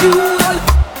play white fool.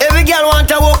 Every girl want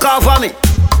to walk off of me.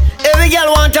 Every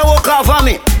girl want to walk off of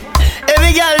me.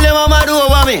 Every girl them a mad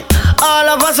over me. All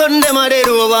of a sudden them a dead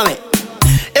over me.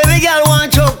 Every girl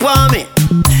want choke for me.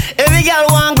 Every girl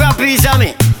want grab piece of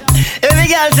me. Every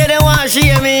girl say they want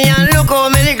share me. And look how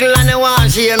me little and they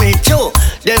want share me too.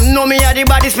 Them know me a the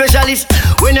body specialist.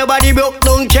 When your body broke,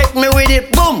 don't check me with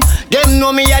it. Boom. Them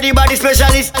know me a the body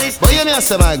specialist. But you know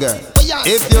say my girl,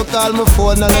 if you call my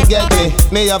phone and you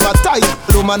get me have a tight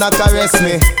woman a caress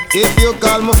me. If you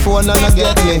call my phone and I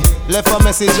get me, left a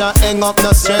message and hang up,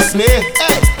 no stress me.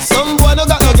 Hey, some boy no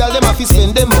got no girl, them have to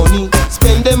spend them money.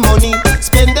 Spend them money,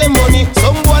 spend them money.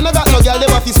 Some boy no got no girl, them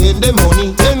have to spend them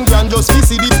money. 10 grand just to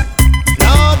see the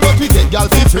Lord, but we get gal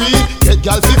for free, get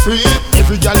gal for free.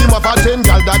 Every gal him have a 10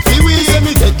 gal that fi we. Say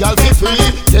me get gal for free,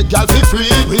 get gal for free.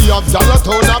 We have dollar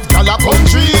town, have dollar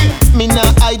country. Me nah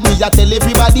hide, me a tell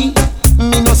everybody.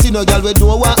 Me no see no gal we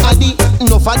don't want addy.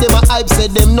 No for them a hype, say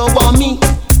them no want me.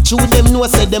 True them know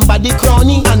say them body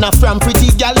crowny. And a from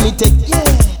pretty gal me take, yeah.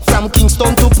 From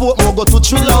Kingston to Portmore go to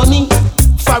Trelawney.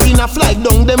 Foreign a fly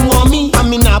down them want me. And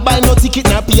me nah buy no ticket,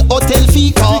 nah pay hotel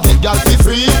fee. We get gal for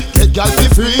free, get gal for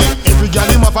free. Every gal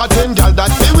him have a 10 gal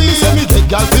that fi we. Say me get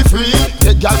gal for free,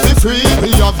 get gal for free.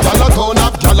 We have dollar town,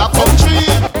 have dollar country.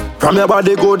 From your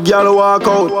body good girl walk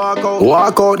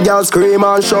out girl scream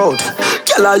and shout.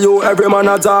 Girl are you every man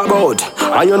a talk about,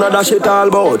 and you know that shit all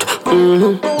about.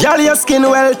 Girl your skin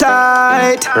well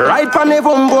tight, right pon the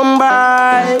boom boom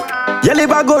bike. You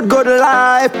live a good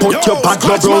life, put your back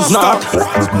no bronze knot.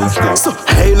 So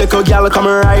hey little girl come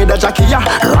ride the jockey ya,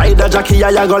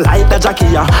 you go like the jockey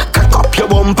ya. Cock up your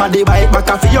bumper the bike back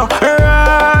off you,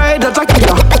 ride the jockey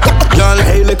ya. Girl,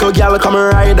 hey little girl come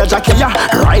ride the jockey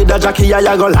ya,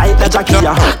 you go like the jockey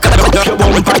ya. Cock up your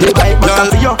bumper the bike back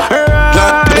off you,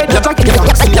 ride the jockey ya.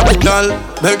 Girl,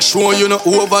 make sure you not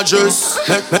overdress.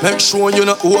 Make sure you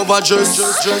not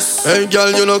overdress. Hey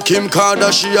girl, you know Kim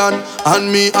Kardashian,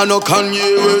 and me I know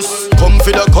Kanye West. Come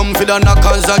for the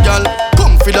knockers a girl.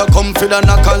 Come for the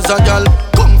knockers a girl.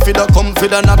 Come for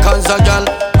the knockers a girl.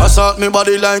 Assault me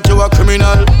body like you a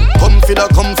criminal. Come for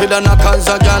the knockers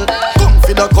a girl.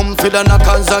 Come for the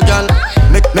knockers a girl.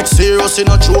 Make serious in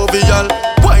a jovial.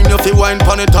 Wine if you wine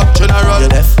pon the top general.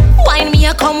 Wine me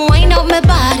a come wine up my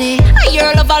body.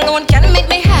 Your love alone can make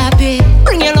me happy.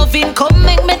 Bring your love in, come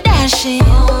make me dash it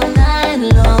all night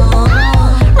long.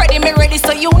 Ready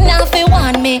so you now fi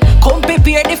want me. Come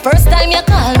prepare the first time you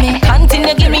call me.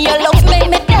 Continue give me your love, make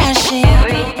me dash it.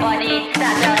 Everybody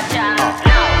start to jam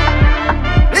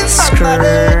now. Scratch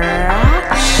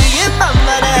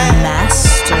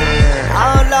Master.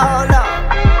 Oh no.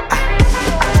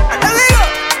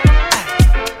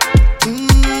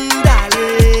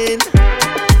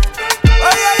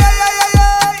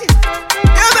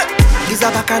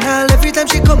 Bacchanal every time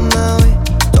she come my way.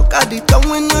 Talk at the tongue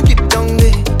when you dip down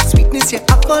there. Sweetness, your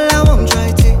apple, I won't try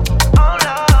it.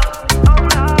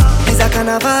 It's a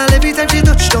carnival every time she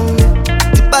touch down there.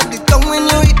 Tip at the tongue when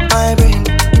you hit my brain.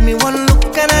 Give me one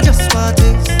look and I just want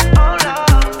this.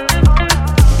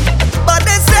 But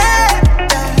they say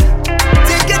that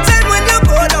take your time when you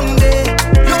go down there.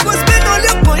 You go spend all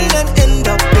your coin and end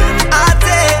up in a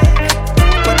day.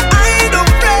 But I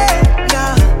don't pray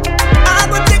now. I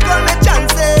go take all my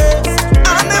chances.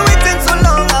 I've been waiting so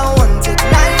long, I want it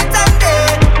night and day.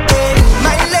 Hey,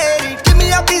 my lady, give me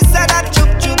a piece of that chup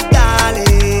chup darling.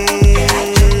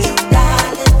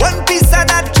 One piece of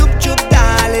that chup chup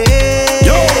darling.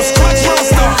 Yo, Scratch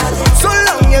Master. So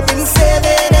long you've been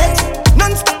saving it,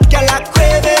 non-stop girl are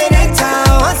craving it. I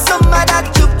want some of that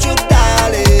chup chup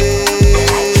darling.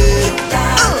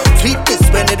 Sweetness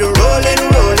when it rolling.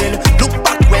 Look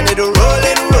back when it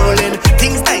rolling.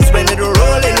 Things nice when it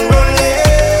rolling.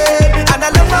 And I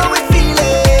love how it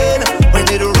feeling when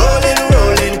it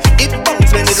rolling. It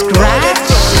bounce when it rolling.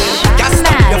 Can't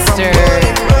stop you from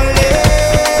rolling.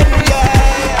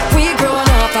 Yeah. We grown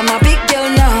up, I'm a big girl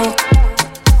now.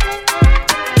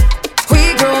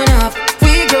 We grown up.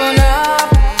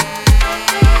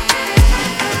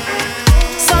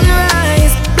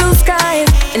 Sunrise, blue skies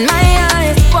in my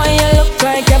eyes. Boy, you look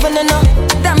like heaven and up.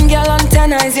 Damn girl on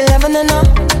 10 eyes, 11 and up.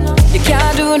 You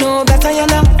can't do no better, you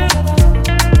know.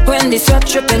 When the sweat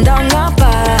dripping down your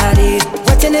body,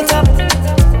 wetting it up,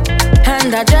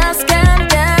 and I just can't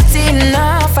get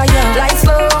enough of you. Lights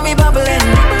slow, me bubbling,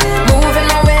 moving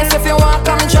my waist if you walk,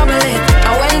 I'm troubling.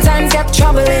 And when times get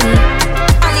troubling,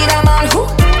 I need a man who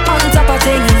on top of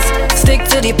things, stick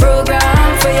to the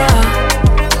program for you.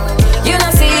 You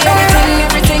know see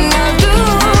everything I'll do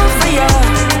for you.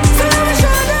 So let me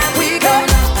show that we go.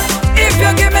 If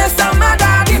you give me some of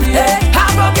that,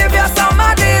 I go give you some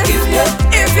of this.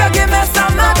 If you give me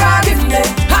some of that,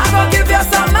 I go give you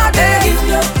some of this.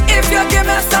 If you give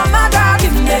me some of that,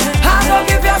 I go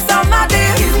give you some of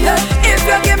this. If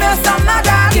you give me some of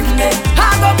that,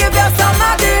 I go give you some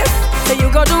of this. So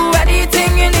you go do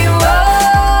anything in you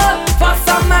for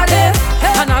some of this,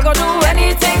 and I go do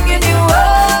anything in you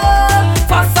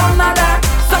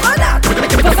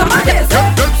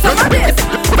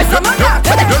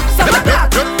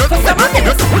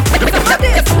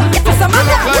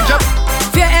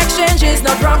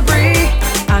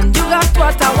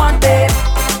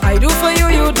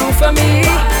for me.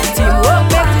 Teamwork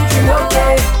makes the dream work,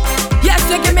 yeah. Yes,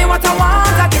 you give me what I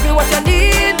want, I give you what you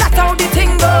need. That's how the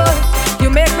thing goes. You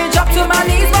make me drop to my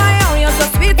knees, boy, oh, you're so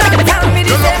sweet, and tell me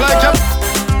the same goes.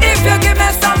 If you give me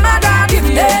some of that,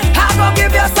 I gon'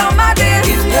 give you some of this.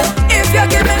 If you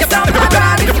give me some of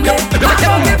that, I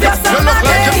gon' give you some of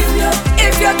this.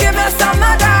 If you give me some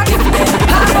of that, I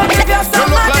gon' give you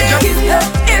some of this.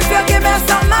 If you give me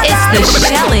some of that, it's the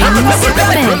Shellings Mix.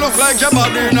 You look like your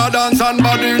body in a dance and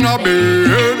body in a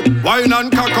bed. Wine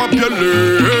and cock up your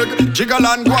leg, jiggle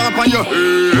and go up on your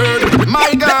head.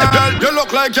 My girl, you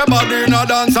look like your body in a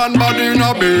dance and body in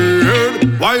a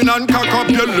bed. Wine and cock up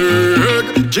your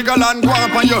leg, jiggle and go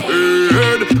up on your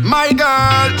head. My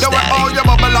girl, you want all your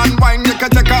bubble and wine, you can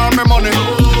take all my money.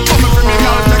 Come for me,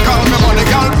 girl, take all my money,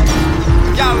 girl.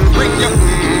 Girl, bring your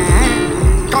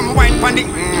come wine pon the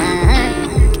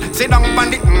sit down pon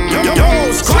the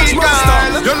sweet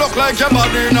girl. You look like your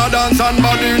body in a dance and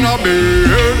body in a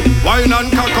bed. Wine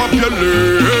and cock up your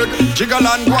leg, jiggle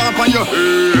and go up on your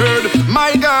head.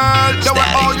 My girl, you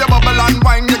want all your bubble and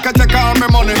wine, you can take all my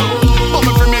money.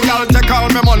 Bubble for me, girl, take all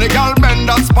my money. Girl, bend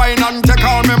that spine and take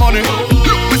all my money.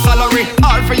 Look my salary,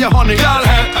 all for your honey. Girl,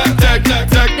 hey, take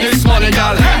this money,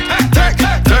 girl. Hey, take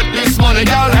this money,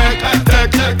 girl. Hey,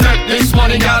 take this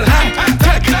money, girl. Hey,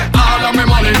 take all of my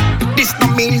money. This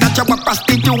don't mean that you're a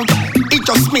prostitute. It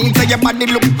just means that your body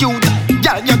look cute.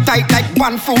 Girl, you tight like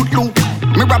one Fruit Loop.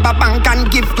 Me rob a bank and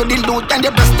give to the loot, and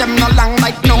the breast them no long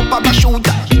like no parachute.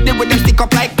 They with them stick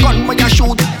up like gun when you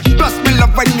shoot. Plus me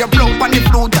love when you blow on the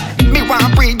flute. Me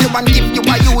want breathe you and give you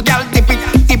a you. Girl, dip it,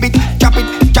 chop it,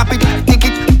 tick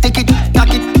it, tack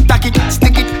it,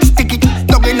 stick it,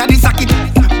 dug inna the socket.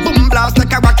 Boom blast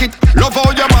like a rocket. Love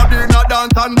how your body in a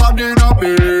dance and body in a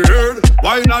bed.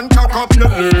 Wine and cock up your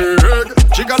leg,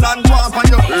 jiggle and go up on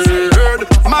your head.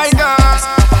 My girl,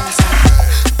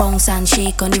 bounce and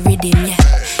shake on the rhythm, yeah.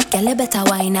 Girl, you better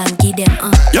wine and give them,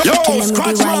 Kill them with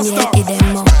the wine, yeah, give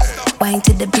them more. Wine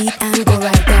to the beat and go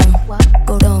right down.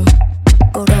 Go down,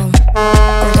 go down,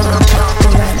 go down, go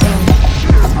right down.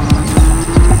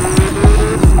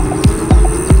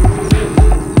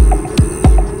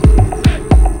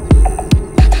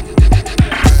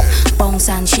 Bounce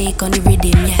and shake on the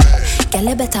rhythm, yeah. Girl,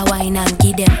 you better wine and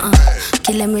give them,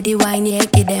 Kill them with the wine, yeah,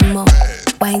 give them more.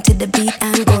 Wine to the beat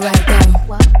and go right down.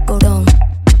 Go down,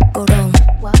 go down,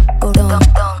 go down,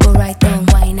 go right down.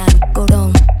 Wine and go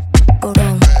down, go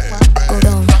down, go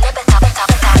down.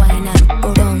 Wine and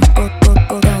go down,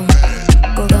 go down,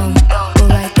 go down, go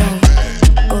right down.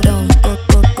 Go down,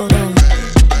 go down,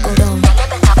 go down.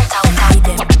 Beat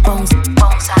them, bounce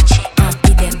and shake.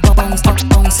 Beat them, bounce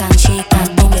and shake.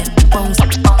 Beat them, bounce and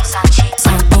shake.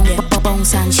 Beat them,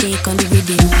 bounce and shake on the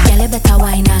rhythm. Girl, you better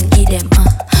wine and give them,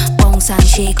 bounce and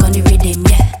shake on the rhythm,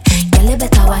 yeah. Girl, you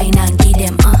better wine and give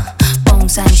them,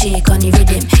 bounce and shake on the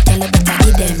rhythm. Girl, you better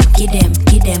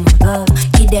give them, whoa.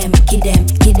 Give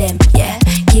them, yeah.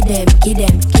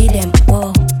 Give them,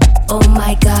 whoa. Oh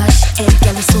my gosh, hey,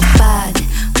 girl, is so bad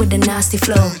with the nasty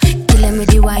flow. Kill them with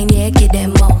the wine, yeah, give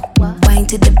them more. Wine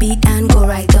to the beat and go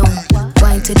right down.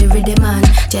 Wine to the rhythm and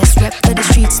just rep to the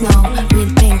streets now. Real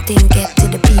painting, get to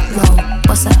the beat now.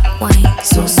 What's up, wine,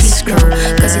 so sweet now.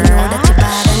 Cause you know that you're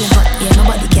bad and you're hot, yeah,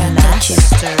 nobody can touch you.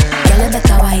 Girl, you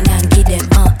better wine and give them,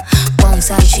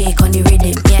 bounce and shake on the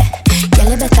rhythm, yeah.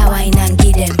 Girl, you better wine and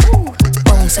give them,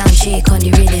 bounce and shake on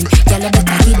the rhythm. Girl, you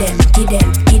better give them,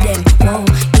 whoa.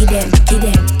 Give them,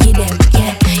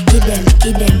 yeah.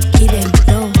 Give them,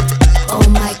 no. Oh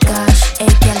my gosh, hey,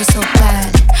 girl, it's so bad.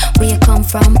 Where you come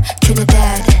from?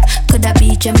 Trinidad. Could that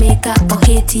be Jamaica or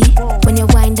Haiti? When you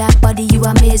wind that body, you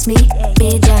amaze me.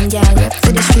 Bajan, yeah, rep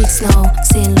for the streets now.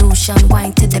 St. Lucian,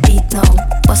 wine to the beat now.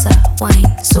 What's up,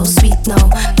 wine, so sweet now.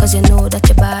 Cause you know that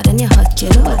you're bad and you're hot, you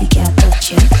nobody can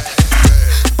touch you.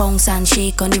 Bounce and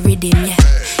shake on the rhythm, yeah.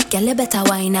 Girl, you better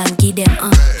wine and give them,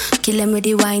 Kill them with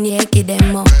the wine, yeah, give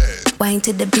them more. Wine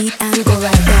to the beat and go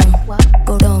right down.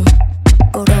 Go down,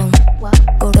 go down,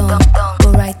 go down,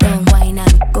 go right down. Wine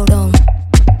and go down,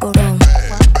 go down,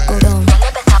 go down.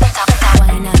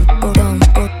 Wine and go down,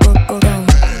 go down,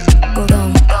 go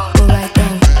down, go right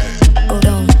down. Go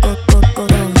down, go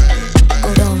down, go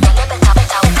down.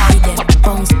 Beat them,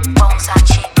 bounce and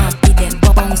shake. Beat them,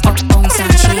 bounce and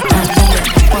shake.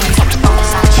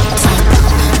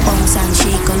 Bounce and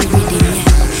shake on the rhythm, yeah.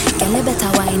 Girl, you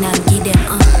better wine and give them,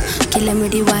 Kill them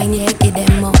with the wine, yeah, give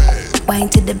them more. Wine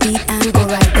to the beat and go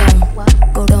right down.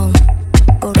 Go down,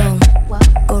 go down,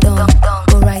 go down,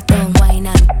 go right down. Wine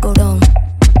and go down,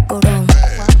 go down,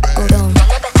 go down.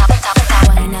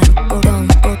 Wine and go down,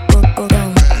 go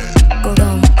down, go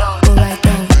down, go right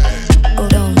down. Go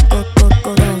down,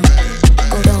 go down,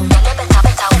 go down.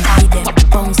 Beat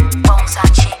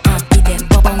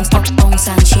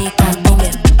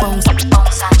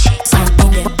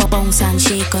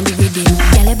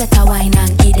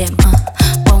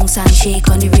shake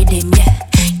on the rhythm, yeah.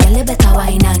 Girl, you better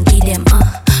wine and give them,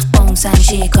 bounce and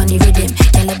shake on the rhythm.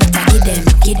 Girl, you better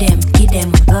give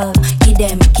them, whoa. Give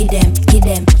them,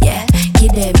 yeah.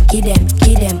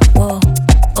 Give them, whoa.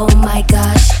 Oh my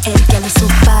gosh, hey, girl is so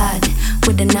bad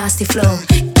with the nasty flow.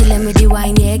 Kill them with the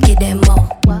wine, yeah, give them more.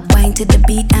 Wine to the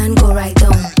beat and go right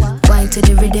down. Wine to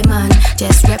the rhythm and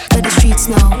just rep to the streets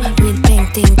now. Real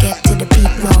painting, get to the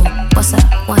beat now. Bossa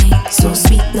wine, so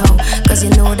sweet now. Cause you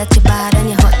know that you're bad and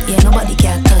you're hot, yeah, nobody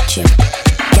can touch you.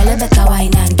 Girl, you better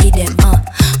wine and give them,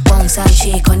 bounce and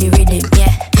shake on the rhythm,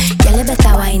 yeah. Girl, you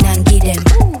better wine and give them,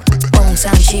 bounce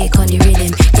and shake on the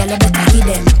rhythm. Girl, you better give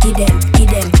them,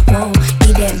 whoa.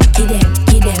 Give them,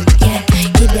 yeah.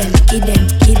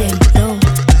 Give them, no.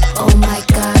 Oh my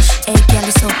gosh, hey, girl,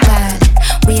 it's so bad.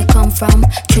 Where you come from?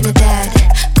 Trinidad.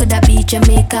 Could that be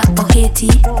Jamaica or Haiti?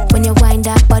 When you wind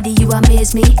that body, you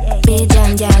amaze me.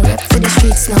 Bajan, yeah, rep for the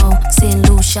streets now. St.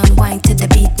 Lucian, wine to the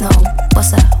beat now.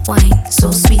 Bossa wine,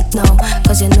 so sweet now.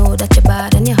 Cause you know that you're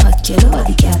bad and you're hot, you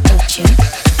nobody can touch you.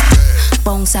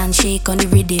 Bounce and shake on the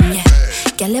rhythm, yeah.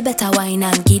 Girl, you better wine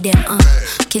and give them,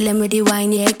 Kill them with the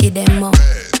wine, yeah, give them more.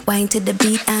 Wine to the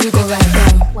beat and go right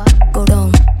down. Go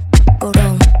down, go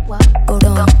down, go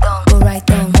down, go right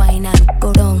down. Wine and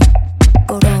go down,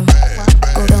 go down,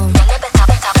 go down.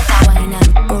 Wine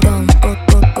and go down, go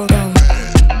down,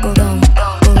 go down,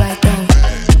 go right down.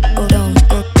 Go down,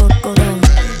 go down,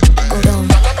 go down.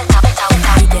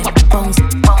 Give them bounce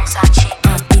and shake,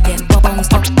 give them bounce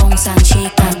and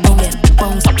shake and give them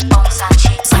bounce and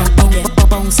shake,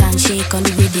 bounce and shake on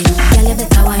the rhythm. Girl, you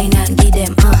better wine and give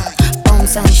them,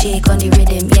 bounce and shake on the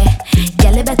rhythm, yeah.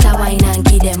 Girl, you better wine and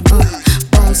give them,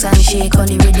 bounce and shake on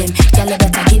the rhythm. Girl, you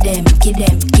better give them,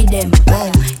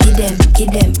 whoa. Give them,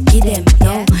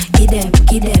 no.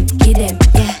 Give them,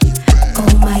 yeah.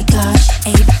 Oh my gosh,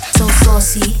 hey, so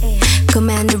saucy.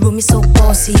 Command the room is so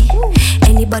bossy.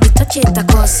 Anybody touch it, I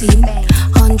cause it.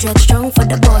 100 strong for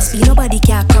the boss, nobody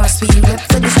can cross me. Rep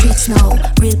for the streets now.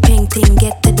 Real painting,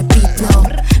 get to the beat now.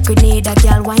 Grenada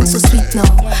girl wine so sweet now.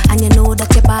 And you know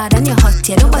that you're bad and you're hot,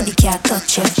 yeah, nobody can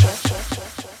touch you.